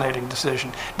fascinating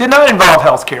decision. Did not involve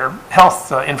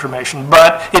health information,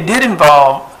 but it did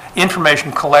involve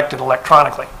information collected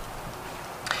electronically.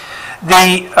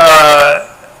 The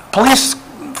police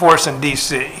force in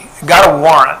D.C. got a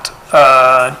warrant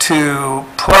to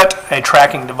put a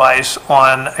tracking device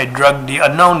on a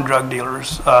known drug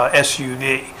dealer's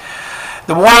SUV.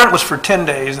 The warrant was for 10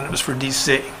 days, and it was for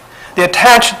D.C. They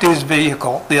attached this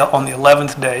vehicle on the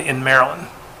 11th day in Maryland.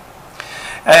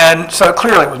 And so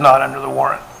clearly it was not under the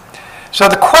warrant. So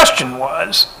the question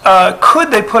was, could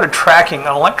they put an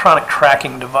electronic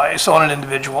tracking device on an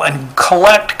individual and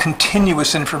collect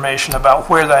continuous information about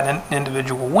where that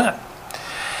individual went?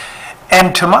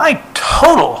 And to my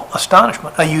total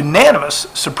astonishment, a unanimous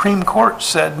Supreme Court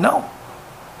said, no,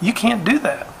 you can't do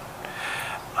that.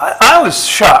 I was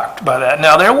shocked by that.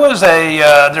 Now there was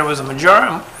a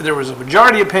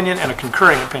majority opinion and a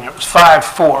concurring opinion. It was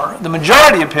 5-4. The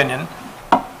majority opinion,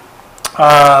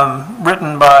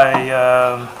 written by,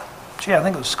 I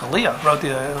think it was Scalia wrote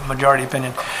the majority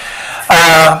opinion,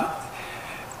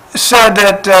 said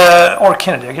that, or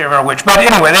Kennedy, I can't remember which, but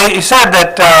anyway, he said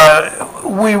that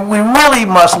we really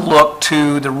must look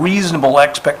to the reasonable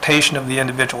expectation of the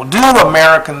individual. Do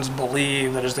Americans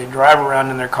believe that as they drive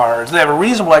around in their cars, they have a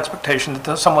reasonable expectation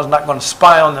that someone's not going to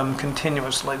spy on them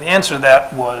continuously? The answer to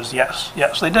that was yes.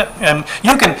 Yes, they do. And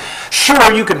you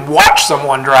can watch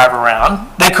someone drive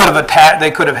around. They could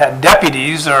have had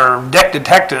deputies or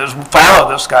detectives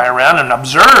follow this guy around and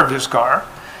observe his car.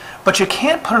 But you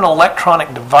can't put an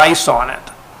electronic device on it.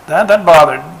 That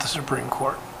bothered the Supreme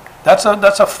Court. That's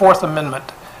a Fourth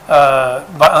Amendment.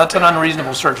 That's an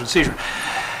unreasonable search and seizure.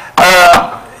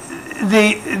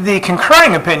 The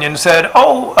concurring opinion said,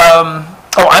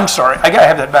 I'm sorry, I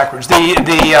have that backwards.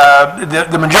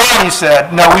 The majority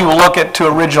said, no, we will look to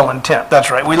original intent. That's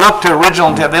right. We look to original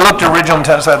intent. They looked to original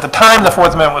intent. So at the time the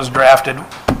Fourth Amendment was drafted,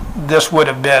 this would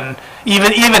have been,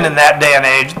 even in that day and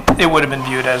age, it would have been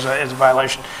viewed as a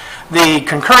violation. The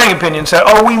concurring opinion said,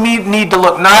 we need to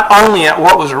look not only at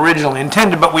what was originally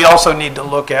intended, but we also need to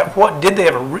look at did they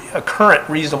have a current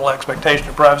reasonable expectation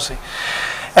of privacy.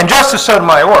 And Justice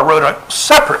Sotomayor wrote a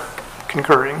separate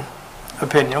concurring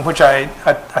opinion, which I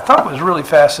thought was really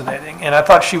fascinating, and I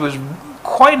thought she was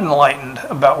quite enlightened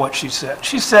about what she said.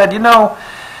 She said,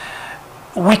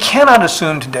 we cannot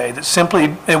assume today that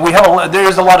simply, there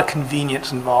is a lot of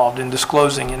convenience involved in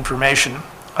disclosing information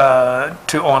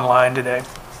to online today.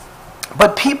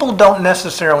 But people don't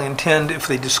necessarily intend, if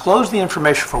they disclose the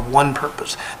information for one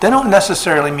purpose, they don't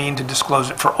necessarily mean to disclose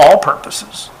it for all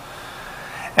purposes.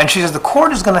 And she says the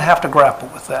court is going to have to grapple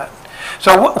with that.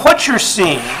 So what you're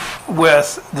seeing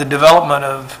with the development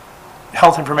of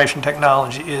health information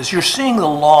technology is you're seeing the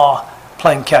law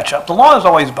playing catch up. The law is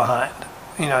always behind.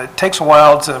 It takes a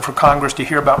while for Congress to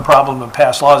hear about problems and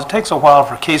pass laws. It takes a while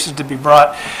for cases to be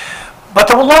brought. But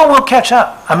the law will catch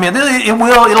up. I mean,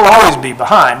 it'll always be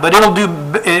behind, but it'll do.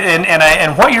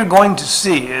 And what you're going to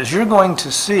see is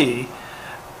an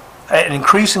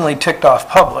increasingly ticked off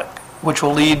public, which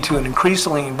will lead to an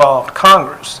increasingly involved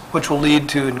Congress, which will lead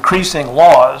to increasing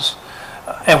laws,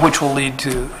 and which will lead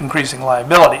to increasing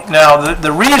liability. Now,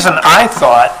 the reason I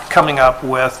thought coming up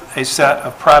with a set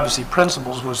of privacy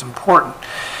principles was important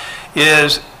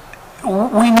is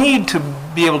we need to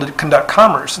be able to conduct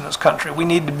commerce in this country. We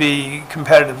need to be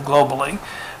competitive globally.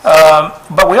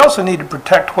 But we also need to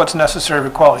protect what's necessary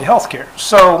for quality health care.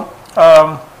 So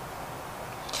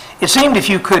it seemed if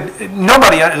you could,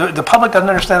 the public doesn't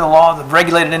understand the law, the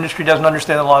regulated industry doesn't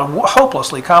understand the law,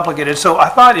 hopelessly complicated. So I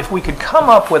thought if we could come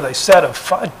up with a set of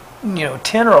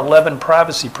 10 or 11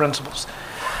 privacy principles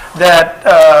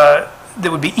that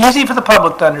would be easy for the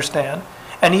public to understand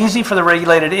and easy for the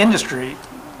regulated industry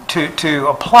to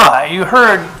apply. You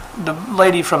heard the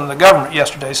lady from the government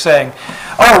yesterday saying,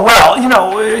 oh, well, you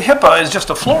know, HIPAA is just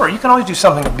a floor. You can always do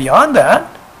something beyond that.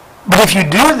 But if you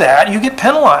do that, you get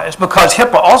penalized, because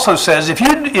HIPAA also says if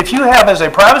you have as a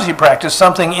privacy practice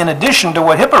something in addition to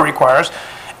what HIPAA requires,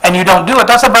 and you don't do it,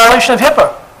 that's a violation of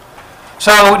HIPAA.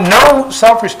 So no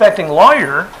self-respecting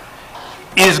lawyer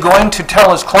is going to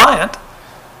tell his client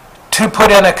to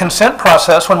put in a consent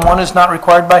process when one is not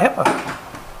required by HIPAA.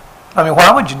 I mean,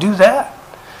 why would you do that?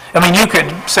 I mean, you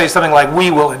could say something like,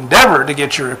 we will endeavor to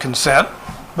get your consent,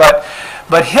 but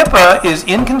HIPAA is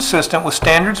inconsistent with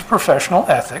standards of professional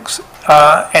ethics,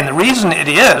 and the reason it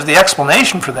is, the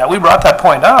explanation for that, we brought that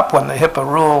point up when the HIPAA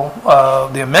rule,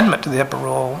 the amendment to the HIPAA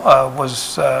rule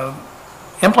was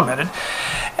implemented,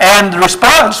 and the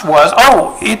response was,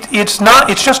 oh,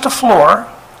 it's just a floor,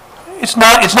 it's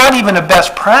not even a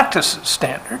best practices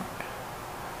standard,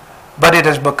 but it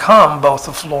has become both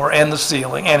the floor and the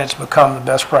ceiling, and it's become the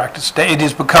best practice, it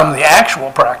has become the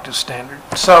actual practice standard.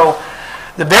 So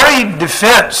the very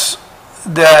defense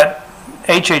that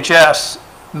HHS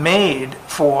made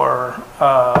for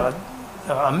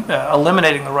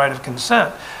eliminating the right of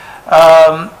consent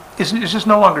is just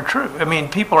no longer true. I mean,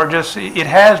 people are just, it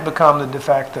has become the de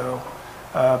facto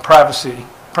privacy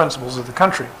principles of the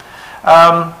country.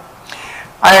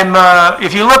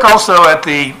 If you look also at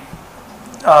the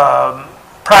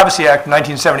Privacy Act of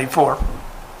 1974,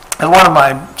 and one of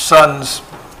my son's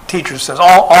teachers says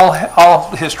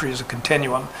all history is a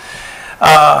continuum,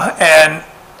 and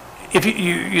if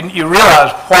you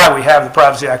realize why we have the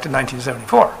Privacy Act of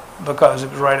 1974, because it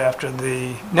was right after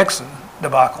the Nixon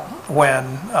debacle when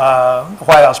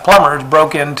White House plumbers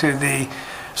broke into the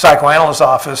psychoanalyst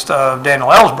office of Daniel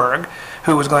Ellsberg,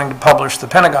 who was going to publish the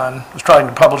Pentagon, was trying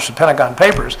to publish the Pentagon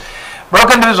Papers,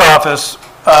 broke into his office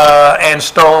and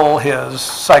stole his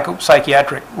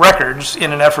psychiatric records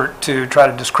in an effort to try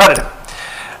to discredit him.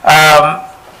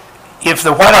 If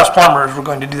the White House plumbers were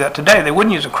going to do that today, they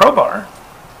wouldn't use a crowbar,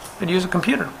 they'd use a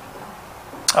computer.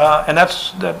 And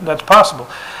that's possible.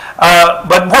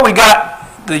 But what we got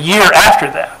the year after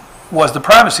that was the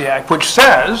Privacy Act, which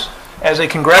says, as a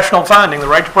congressional finding, the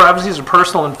right to privacy is a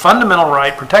personal and fundamental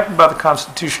right protected by the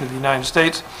Constitution of the United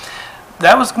States.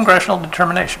 That was congressional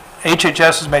determination.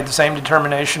 HHS has made the same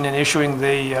determination in issuing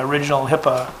the original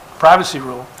HIPAA privacy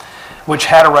rule, which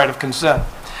had a right of consent.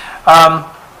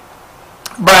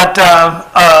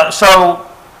 So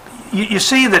you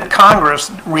see that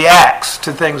Congress reacts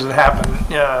to things that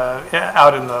happen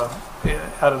out in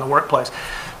the workplace.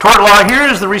 Tort law, here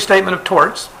is the restatement of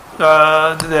torts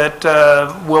that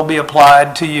will be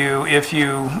applied to you if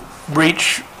you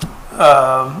breach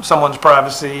someone's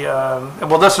privacy.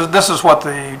 Well, this is what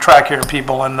the TRICARE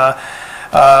people and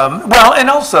and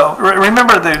also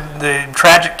remember the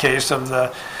tragic case of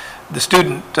the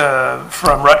student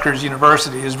from Rutgers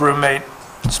University. His roommate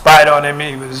spied on him.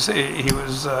 He was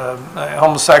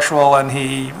homosexual, and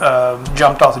he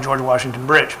jumped off the George Washington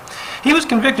Bridge. He was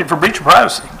convicted for breach of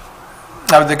privacy.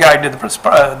 The guy who did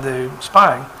the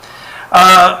spying,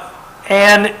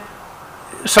 and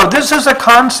so this is a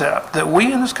concept that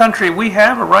we in this country, we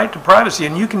have a right to privacy,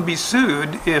 and you can be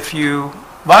sued if you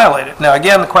violate it. Now,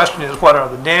 again, the question is, what are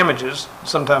the damages?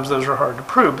 Sometimes those are hard to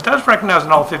prove, but that's recognized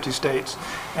in all 50 states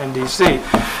and D.C.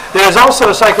 There is also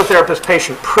a psychotherapist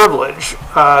patient privilege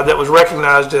that was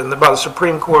recognized by the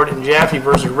Supreme Court in Jaffe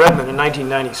versus Redmond in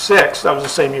 1996. That was the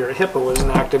same year HIPAA was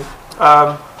enacted.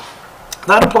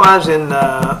 That applies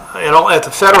at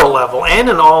the federal level, and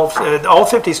in all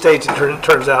 50 states, it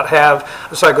turns out, have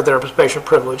a psychotherapist patient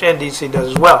privilege, and D.C. does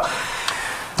as well.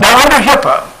 Now, under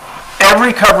HIPAA,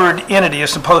 every covered entity is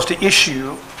supposed to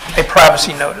issue a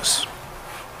privacy notice,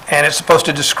 and it's supposed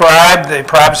to describe the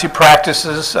privacy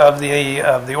practices of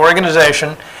the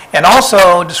organization, and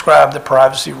also describe the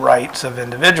privacy rights of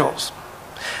individuals.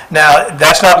 Now,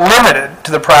 that's not limited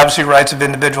to the privacy rights of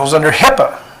individuals under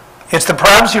HIPAA. It's the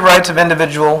privacy rights of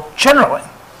individual generally.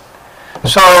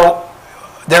 So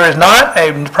there is not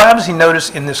a privacy notice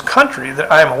in this country that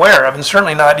I am aware of, and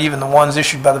certainly not even the ones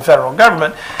issued by the federal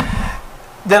government,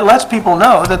 that lets people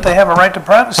know that they have a right to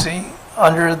privacy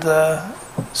under the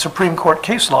Supreme Court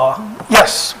case law.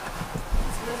 Yes?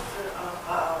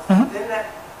 Then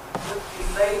that the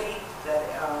lady that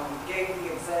gave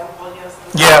the example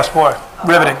yesterday. Yes, boy,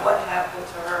 riveting. What happened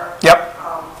to her? Yep.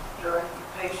 During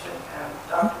the patient and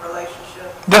doctor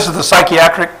relationship. This is the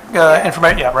psychiatric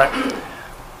information. Yeah, right.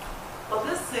 Well,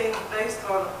 this seems, based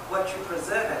on what you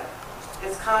presented,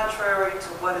 is contrary to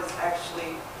what is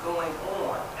actually going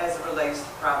on as it relates to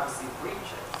privacy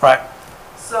breaches. Right.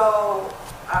 So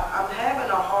I'm having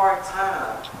a hard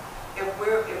time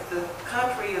if the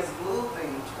country is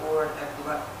moving toward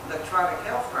electronic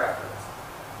health records.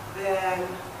 then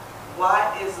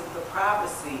why isn't the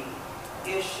privacy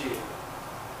issue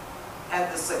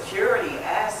and the security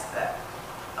aspect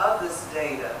of this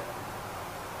data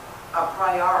a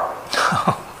priority?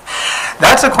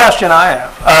 That's a question I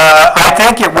have. I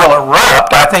think it will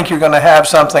erupt. I think you're going to have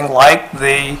something like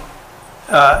the,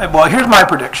 well, here's my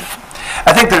prediction.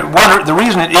 I think that the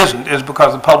reason it isn't is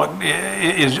because the public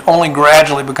is only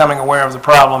gradually becoming aware of the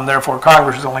problem, therefore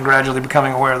Congress is only gradually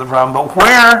becoming aware of the problem. But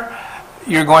where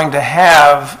you're going to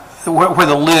have, where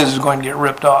the lid is going to get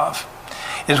ripped off,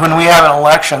 is when we have an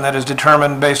election that is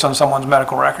determined based on someone's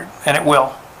medical record, and it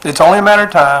will. It's only a matter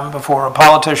of time before a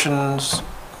politician's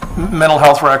mental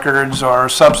health records or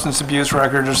substance abuse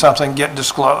records or something get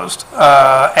disclosed.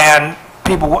 And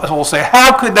people will say,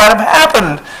 how could that have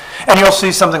happened? And you'll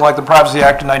see something like the Privacy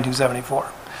Act of 1974.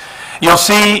 You're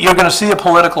going to see a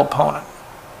political opponent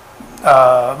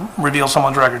reveal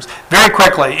someone's records. Very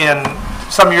quickly,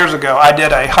 some years ago, I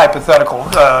did a hypothetical.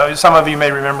 Some of you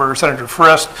may remember Senator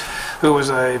Frist, who was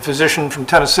a physician from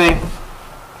Tennessee.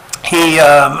 He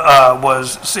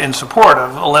was in support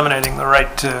of eliminating the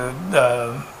right to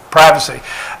privacy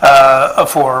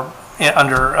under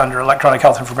electronic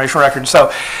health information records. So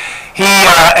he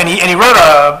wrote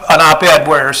an op-ed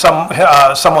where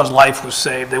someone's life was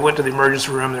saved. They went to the emergency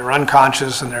room, they were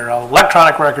unconscious, and their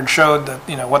electronic record showed that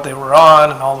what they were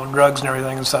on and all the drugs and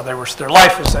everything, and so their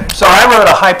life was saved. So I wrote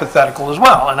a hypothetical as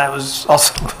well, and that was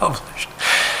also published,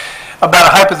 about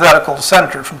a hypothetical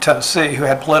senator from Tennessee who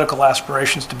had political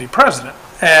aspirations to be president,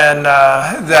 and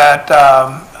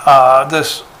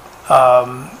this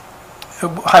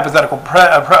hypothetical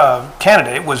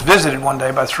candidate was visited one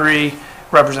day by 3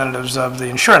 representatives of the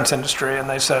insurance industry, and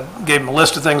they gave him a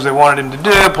list of things they wanted him to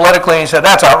do politically, and he said,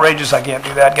 that's outrageous, I can't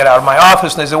do that, get out of my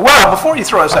office. And they said, well, before you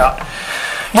throw us out,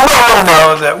 you all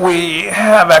know that we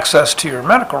have access to your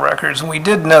medical records, and we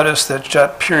did notice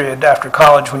that period after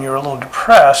college when you were a little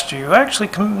depressed, you actually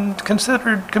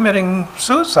considered committing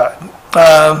suicide.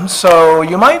 So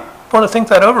you might want to think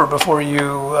that over before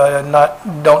you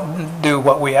don't do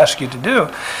what we ask you to do.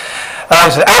 He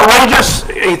said, outrageous.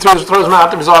 He throws him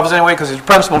out of his office anyway because he's a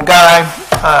principled guy.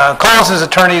 Calls his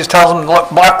attorneys, tells them to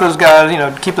block those guys,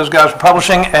 keep those guys from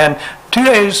publishing. And 2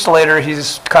 days later,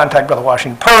 he's contacted by the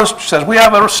Washington Post, which says, we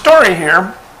have a story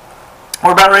here.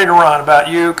 We're about ready to run about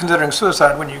you considering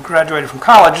suicide when you graduated from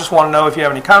college. Just want to know if you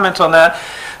have any comments on that.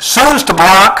 Sues to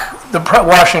block the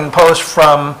Washington Post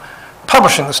from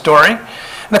publishing the story.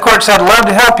 And the court said, love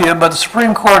to help you, but the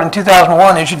Supreme Court in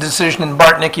 2001 issued a decision in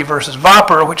Bartnicki versus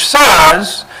Vopper, which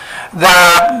says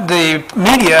that the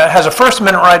media has a First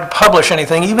Amendment right to publish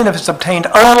anything, even if it's obtained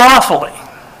unlawfully,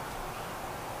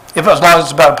 as long as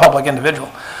it's about a public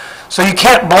individual. So you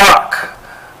can't block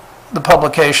the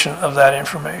publication of that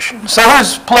information. So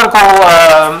his political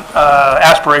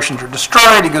aspirations are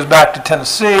destroyed. He goes back to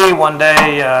Tennessee. One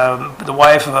day, the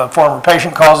wife of a former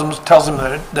patient calls him, tells him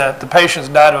that the patient's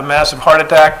died of a massive heart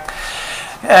attack.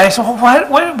 And he said, well,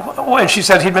 what? And she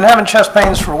said he'd been having chest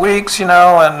pains for weeks,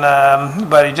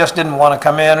 but he just didn't want to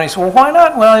come in. And he said, well, why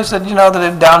not? Well, he said, the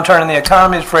downturn in the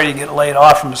economy, he's afraid he'd get laid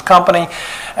off from his company.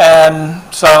 And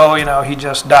so, he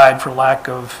just died for lack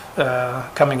of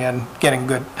coming in, getting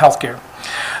good health care.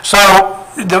 So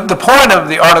the point of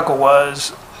the article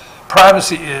was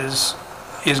privacy is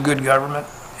good government,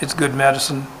 it's good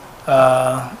medicine,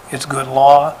 it's good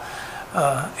law,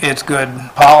 it's good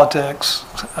politics,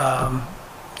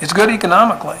 it's good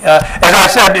economically. As I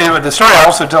said, the story I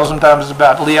also tell sometimes is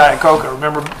about Lee Iacocca.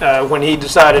 Remember when he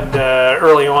decided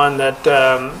early on that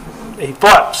he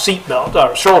fought seatbelt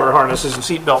or shoulder harnesses and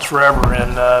seatbelts forever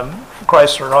in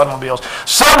Chrysler automobiles.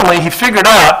 Suddenly he figured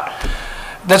out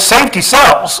that safety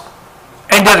sells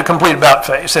and did a complete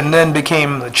about-face, and then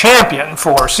became the champion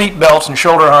for seatbelts and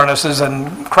shoulder harnesses,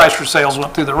 and Chrysler sales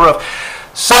went through the roof.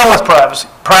 Same with privacy.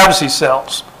 Privacy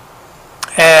sells.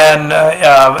 And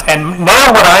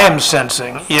now what I am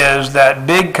sensing is that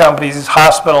big companies,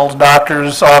 hospitals,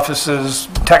 doctors, offices,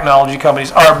 technology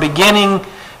companies are beginning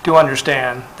to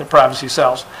understand that privacy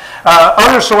sells.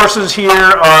 Other sources here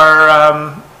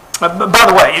are, by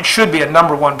the way, it should be a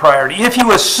 #1 priority. If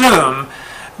you assume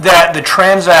that the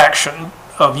transaction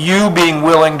of you being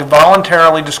willing to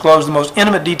voluntarily disclose the most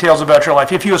intimate details about your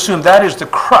life, if you assume that is the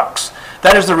crux,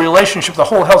 that is the relationship the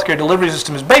whole healthcare delivery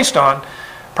system is based on,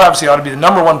 privacy ought to be the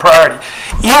 #1 priority.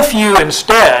 If you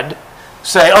instead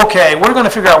say, okay, we're going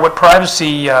to figure out what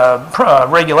privacy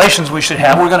regulations we should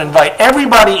have, we're going to invite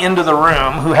everybody into the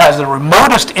room who has the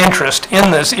remotest interest in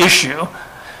this issue,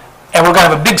 and we're going to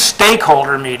have a big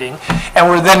stakeholder meeting, and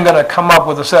we're then going to come up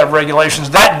with a set of regulations,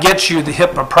 that gets you the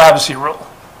HIPAA privacy rule.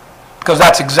 because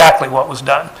that's exactly what was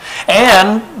done.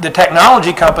 And the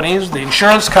technology companies, the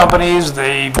insurance companies,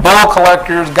 the bill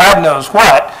collectors, God knows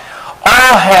what,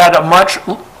 all had a much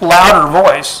louder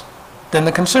voice than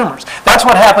the consumers. That's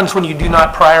what happens when you do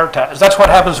not prioritize. That's what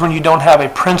happens when you don't have a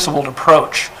principled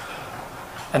approach.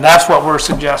 And that's what we're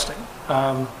suggesting.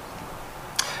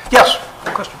 Yes,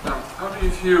 question. How do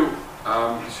you view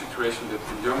the situation that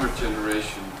the younger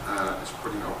generation is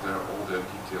putting up all their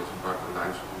details about their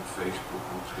lives on Facebook,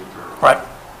 on Twitter, or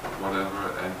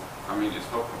whatever? And I mean,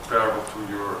 it's not comparable to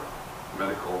your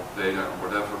medical data or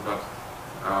whatever, but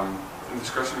in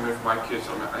discussing with my kids,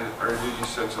 I mean, I really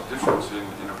sense a difference in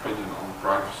opinion on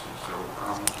privacy. So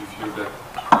how would you view that,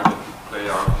 how that would play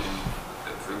out in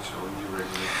eventual new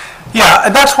regulations? Yeah,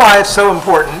 and that's why it's so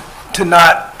important to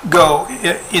not go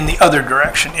in the other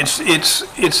direction.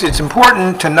 It's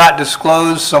important to not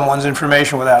disclose someone's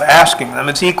information without asking them.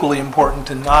 It's equally important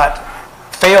to not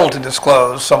fail to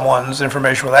disclose someone's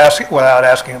information without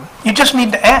asking them. You just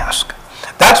need to ask.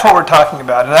 That's what we're talking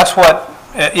about, and that's what,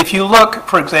 if you look,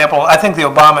 for example, I think the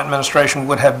Obama administration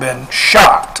would have been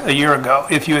shocked a year ago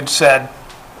if you had said,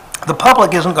 the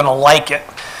public isn't going to like it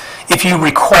if you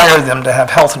require them to have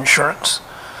health insurance.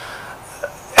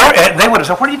 They would have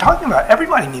said, what are you talking about?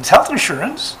 Everybody needs health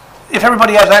insurance. If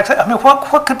everybody has access, I mean,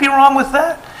 what could be wrong with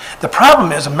that? The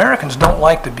problem is Americans don't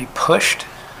like to be pushed.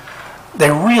 They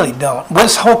really don't.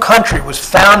 This whole country was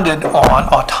founded on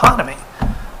autonomy.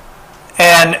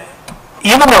 And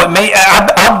even though it may,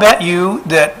 I'll bet you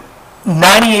that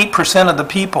 98% of the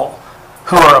people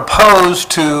who are opposed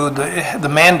to the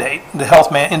mandate,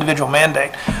 the individual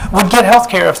mandate, would get health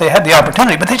care if they had the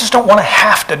opportunity, but they just don't want to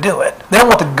have to do it. They don't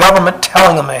want the government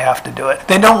telling them they have to do it.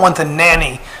 They don't want the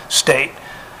nanny state,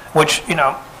 which, you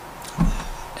know,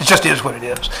 it just is what it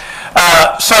is.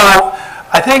 So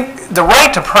I think the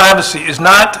right to privacy is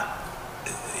not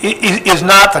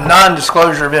the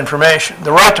non-disclosure of information.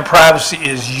 The right to privacy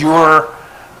is your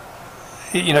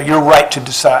right to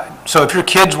decide. So if your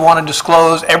kids want to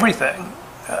disclose everything,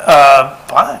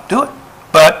 fine, do it.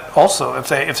 But also, if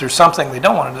there's something they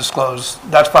don't want to disclose,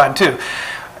 that's fine too.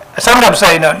 Sometimes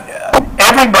say,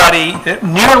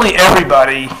 nearly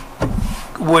everybody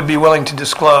would be willing to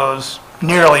disclose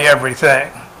nearly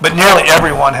everything, but nearly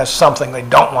everyone has something they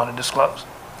don't want to disclose.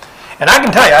 And I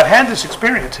can tell you, I've had this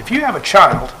experience. If you have a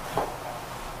child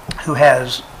who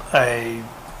has a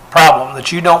problem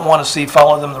that you don't want to see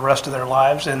follow them the rest of their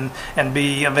lives and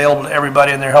be available to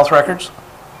everybody in their health records,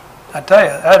 I tell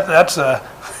you,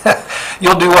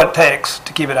 you'll do what it takes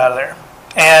to keep it out of there.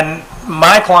 And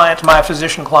my clients, my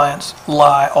physician clients,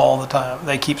 lie all the time.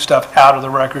 They keep stuff out of the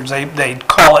records. They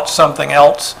call it something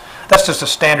else. That's just a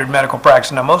standard medical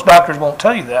practice. Now, most doctors won't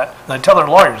tell you that. They tell their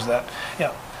lawyers that.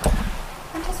 Yeah.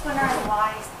 I'm just wondering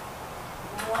why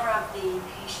more of the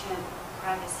patient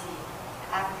privacy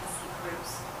advocacy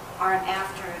groups aren't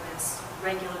after this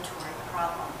regulatory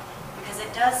problem. Because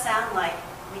it does sound like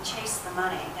we chase the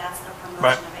money. That's the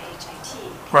promotion of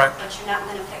HIT. Right. But you're not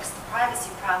going to fix the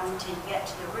privacy problem until you get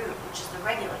to the root, which is the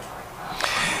regulatory problem.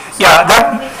 So yeah,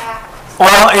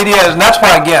 well, it is, and that's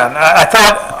why, again, I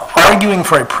thought arguing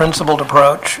for a principled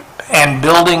approach and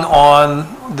building on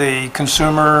the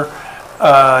consumer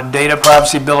data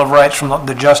privacy bill of rights from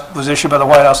that just was issued by the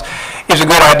White House is a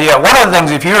good idea. One of the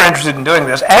things, if you're interested in doing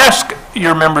this, ask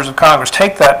your members of Congress,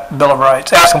 take that bill of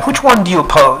rights, ask them, which one do you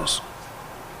oppose?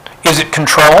 Is it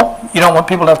control? You don't want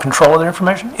people to have control of their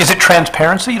information? Is it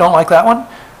transparency? You don't like that one?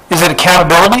 Is it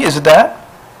accountability? Is it that?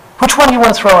 Which one do you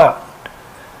want to throw out?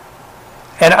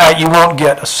 And you won't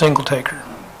get a single taker.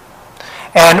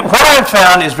 And what I've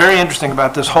found is very interesting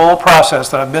about this whole process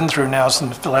that I've been through now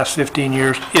since the last 15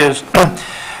 years is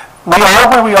we are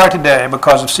where we are today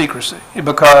because of secrecy,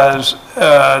 because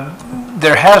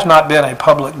there has not been a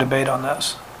public debate on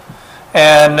this.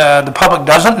 And the public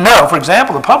doesn't know. For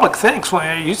example, the public thinks,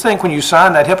 when you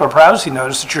sign that HIPAA privacy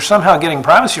notice that you're somehow getting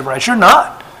privacy rights. You're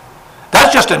not.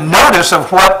 That's just a notice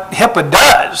of what HIPAA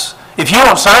does. If you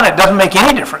don't sign it, it doesn't make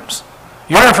any difference.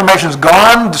 Your information's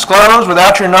gone, disclosed,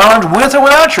 without your knowledge, with or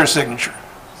without your signature.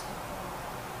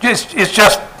 It's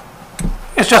just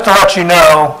to let you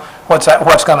know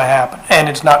what's going to happen. And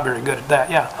it's not very good at that,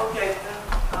 yeah. Okay,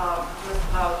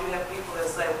 Mr. Pyles, you have people that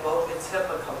say, well, it's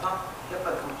HIPAA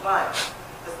compliant.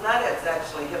 It's not as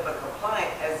actually HIPAA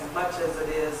compliant as much as it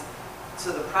is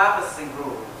to the privacy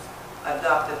rules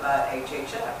adopted by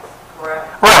HHS,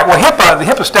 correct? Right. Well, the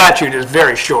HIPAA statute is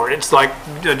very short. It's like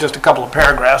just a couple of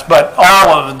paragraphs, but all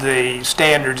of the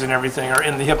standards and everything are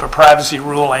in the HIPAA privacy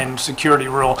rule and security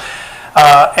rule.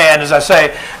 And as I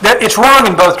say, it's wrong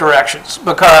in both directions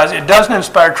because it doesn't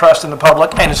inspire trust in the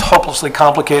public and it's hopelessly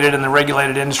complicated and the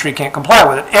regulated industry can't comply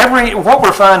with it. What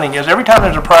we're finding is every time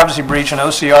there's a privacy breach and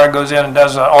OCR goes in and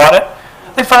does an audit,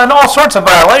 they find all sorts of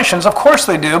violations. Of course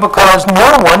they do, because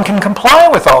no one can comply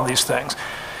with all these things.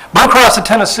 Blue Cross of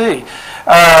Tennessee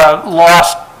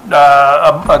lost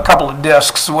a couple of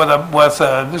discs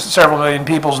with several million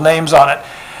people's names on it.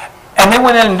 And they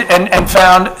went in and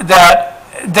found that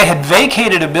they had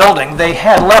vacated a building. They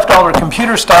had left all their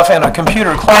computer stuff in a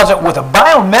computer closet with a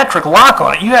biometric lock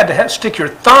on it. You had to stick your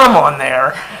thumb on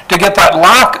there to get that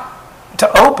lock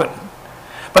to open.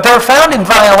 But they were found in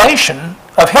violation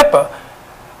of HIPAA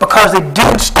because they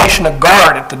didn't station a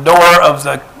guard at the door of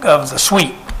the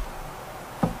suite.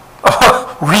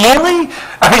 Really?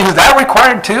 I mean, is that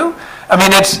required too? I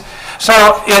mean,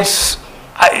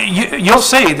 you'll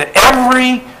see that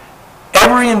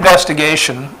every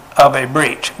investigation of a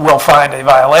breach will find a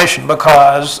violation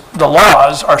because the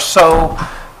laws are so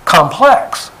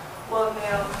complex. Well,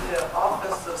 now the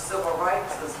Office of Civil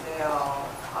Rights is now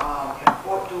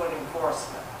doing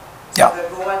enforcement. Yeah. So they're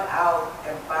going out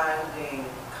and finding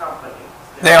companies.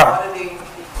 They are. Auditing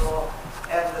people,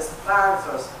 and the fines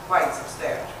are quite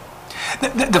substantial.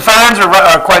 The fines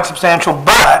are quite substantial,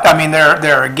 but I mean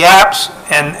there are gaps,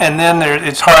 and then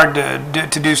it's hard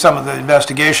to do some of the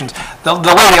investigations. The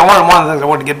lady, one of the things I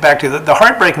wanted to get back to, the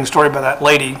heartbreaking story by that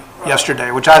lady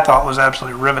yesterday, which I thought was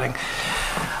absolutely riveting.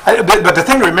 But the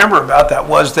thing to remember about that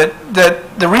was that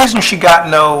the reason she got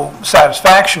no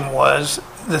satisfaction was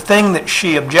the thing that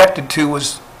she objected to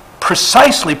was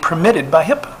precisely permitted by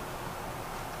HIPAA.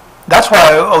 That's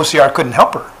why OCR couldn't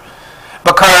help her.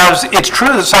 Because it's true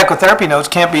that psychotherapy notes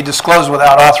can't be disclosed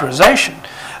without authorization,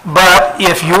 but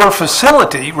if your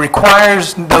facility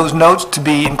requires those notes to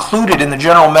be included in the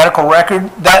general medical record,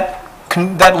 that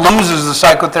loses the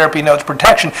psychotherapy notes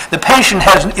protection. The patient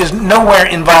is nowhere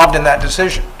involved in that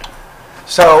decision.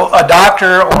 So a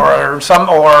doctor or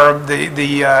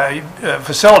the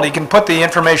facility can put the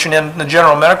information in the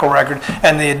general medical record,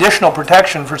 and the additional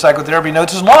protection for psychotherapy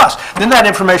notes is lost. Then that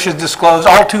information is disclosed,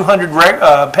 all 200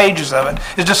 pages of it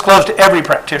is disclosed to every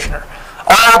practitioner,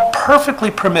 all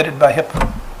perfectly permitted by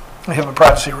HIPAA, the HIPAA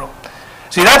privacy rule.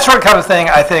 See, that sort of kind of thing,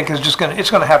 I think, is just going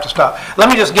to have to stop. Let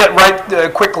me just get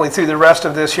right quickly through the rest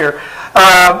of this here.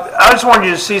 I just wanted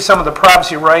you to see some of the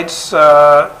privacy rights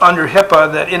under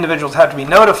HIPAA that individuals have to be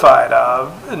notified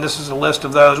of, and this is a list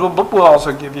of those. We'll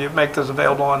also make those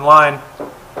available online.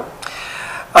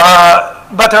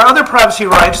 But there are other privacy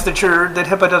rights that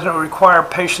HIPAA doesn't require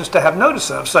patients to have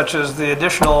notice of, such as the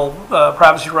additional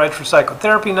privacy rights for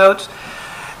psychotherapy notes.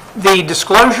 The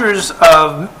disclosures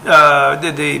of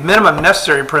the minimum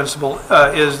necessary principle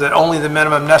is that only the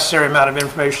minimum necessary amount of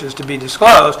information is to be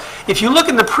disclosed. If you look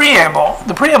in the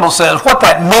preamble says what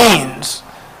that means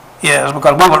is,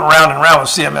 because we went round and round with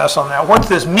CMS on that, what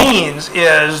this means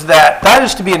is that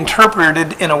is to be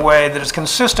interpreted in a way that is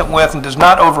consistent with and does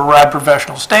not override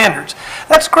professional standards.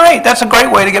 That's great. That's a great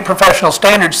way to get professional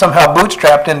standards somehow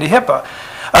bootstrapped into HIPAA.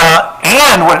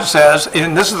 And what it says,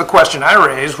 and this is the question I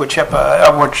raised, which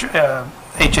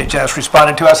HHS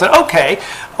responded to. I said, okay,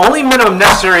 only minimum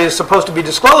necessary is supposed to be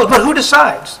disclosed, but who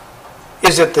decides?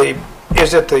 Is it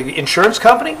the insurance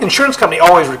company? The insurance company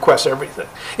always requests everything.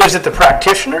 Is it the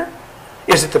practitioner?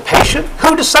 Is it the patient?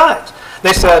 Who decides?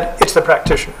 They said it's the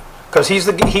practitioner because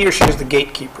he or she is the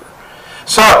gatekeeper.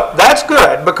 So that's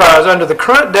good because under the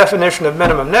current definition of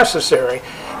minimum necessary,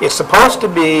 it's supposed to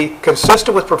be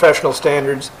consistent with professional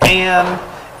standards, and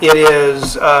it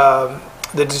is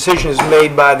the decision is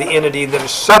made by the entity that is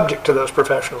subject to those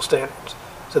professional standards.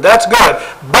 So that's good.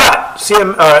 But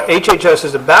HHS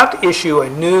is about to issue a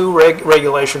new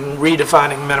regulation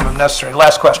redefining minimum necessary.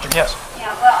 Last question, yes?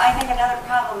 Yeah, well, I think another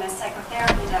problem is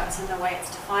psychotherapy notes and the way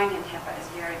it's defined in HIPAA is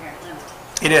very, very limited.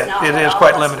 It is. It is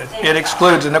quite limited. It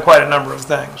excludes quite a number of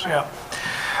things. Right. Yeah.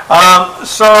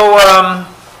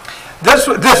 This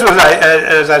was,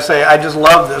 as I say, I just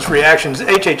love this reaction.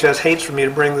 HHS hates for me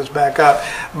to bring this back up,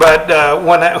 but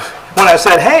when I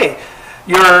said, hey,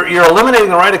 you're eliminating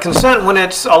the right of consent when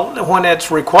it's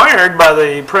required by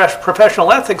the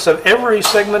professional ethics of every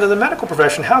segment of the medical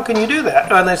profession, how can you do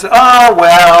that? And they said, oh,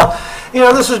 well,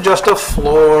 this is just a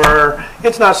floor.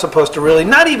 It's not supposed to really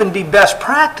not even be best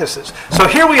practices. So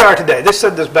here we are today. They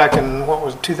said this back in,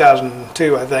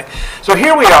 2002, I think. So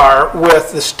here we are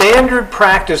with the standard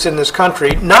practice in this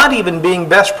country not even being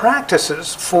best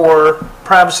practices for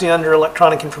privacy under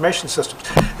electronic information systems.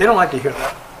 They don't like to hear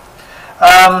that.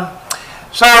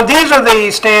 So these are the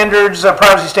standards,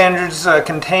 privacy standards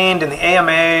contained in the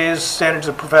AMA's Standards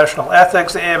of Professional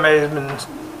Ethics. The AMA has been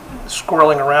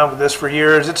squirreling around with this for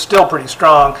years. It's still pretty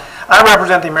strong. I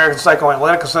represent the American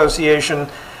Psychoanalytic Association.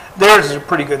 Theirs is a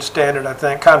pretty good standard, I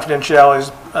think. Confidentiality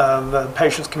is the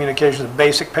patient's communication is a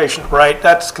basic patient right.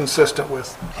 That's consistent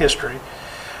with history.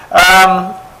 These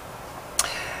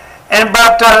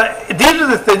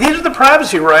are the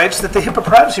privacy rights that the HIPAA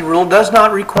privacy rule does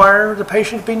not require the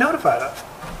patient to be notified of.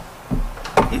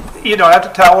 You don't have to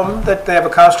tell them that they have a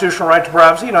constitutional right to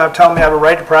privacy. You don't have to tell them they have a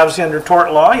right to privacy under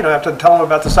tort law. You don't have to tell them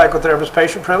about the psychotherapist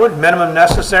patient privilege, minimum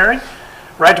necessary,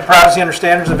 right to privacy under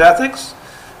standards of ethics.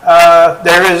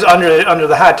 There is, under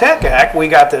the High Tech Act, we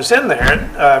got this in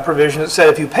there, provision that said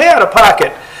if you pay out of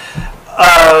pocket,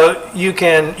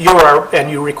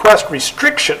 you request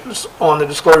restrictions on the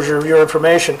disclosure of your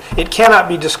information, it cannot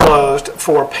be disclosed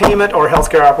for payment or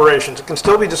healthcare operations. It can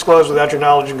still be disclosed without your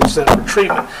knowledge and consent for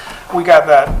treatment. We got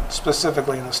that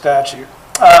specifically in the statute.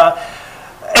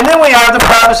 And then we have the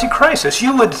privacy crisis.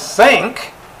 You would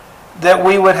think that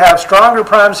we would have stronger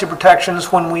privacy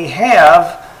protections when we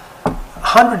have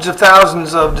hundreds of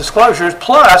thousands of disclosures,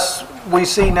 plus we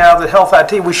see now that Health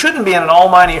IT, we shouldn't be in an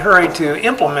almighty hurry to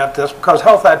implement this because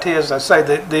Health IT, as I say,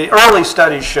 the early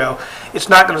studies show it's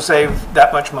not going to save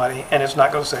that much money and it's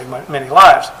not going to save many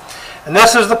lives. And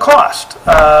this is the cost.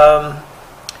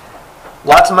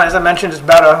 Lots of money, as I mentioned, is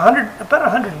about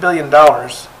 $100 billion,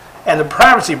 and the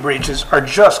privacy breaches are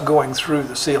just going through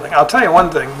the ceiling. I'll tell you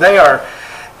one thing, they are,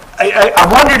 I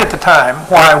wondered at the time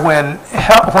why when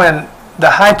the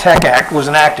High Tech Act was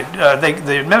enacted,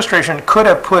 the administration could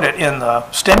have put it in the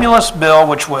stimulus bill,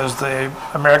 which was the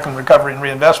American Recovery and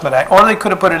Reinvestment Act, or they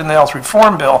could have put it in the health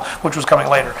reform bill, which was coming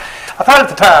later. I thought at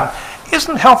the time,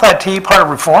 isn't health IT part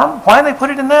of reform? Why did they put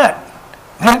it in that?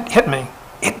 Then it hit me.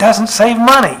 It doesn't save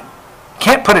money.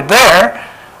 Can't put it there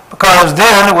because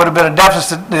then it would have been a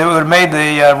deficit. It would have made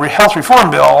the health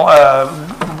reform bill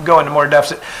go into more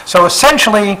deficit. So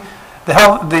essentially, the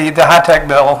high tech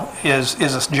bill is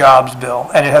a jobs bill,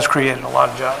 and it has created a lot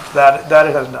of jobs. That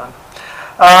it has done.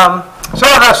 So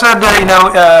as I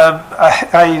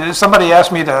said, somebody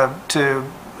asked me to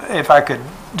if I could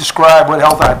describe what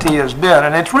health IT has been,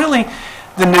 and it's really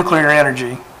the nuclear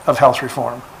energy of health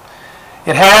reform.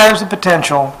 It has the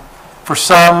potential for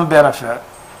some benefit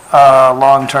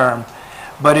long term,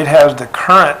 but it has the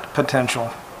current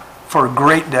potential for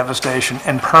great devastation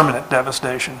and permanent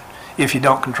devastation if you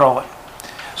don't control it.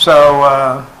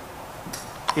 So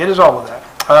it is all of that.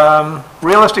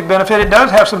 Realistic benefit, it does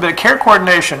have some bit of care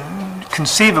coordination.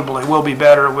 Conceivably will be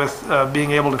better with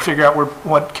being able to figure out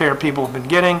what care people have been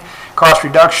getting. Cost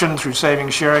reduction through saving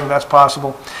sharing, that's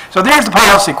possible. So there's the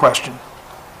policy question.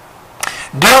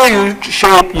 Do you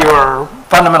shape your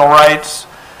fundamental rights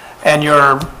and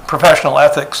your professional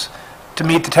ethics to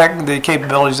meet the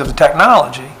capabilities of the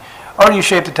technology? Or do you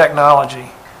shape the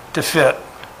technology to fit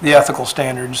the ethical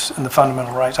standards and the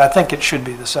fundamental rights? I think it should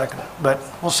be the second, but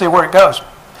we'll see where it goes.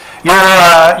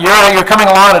 You're coming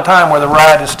along at a time where the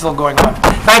ride is still going on.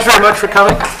 Thanks very much for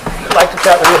coming. I'd like to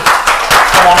chat with you.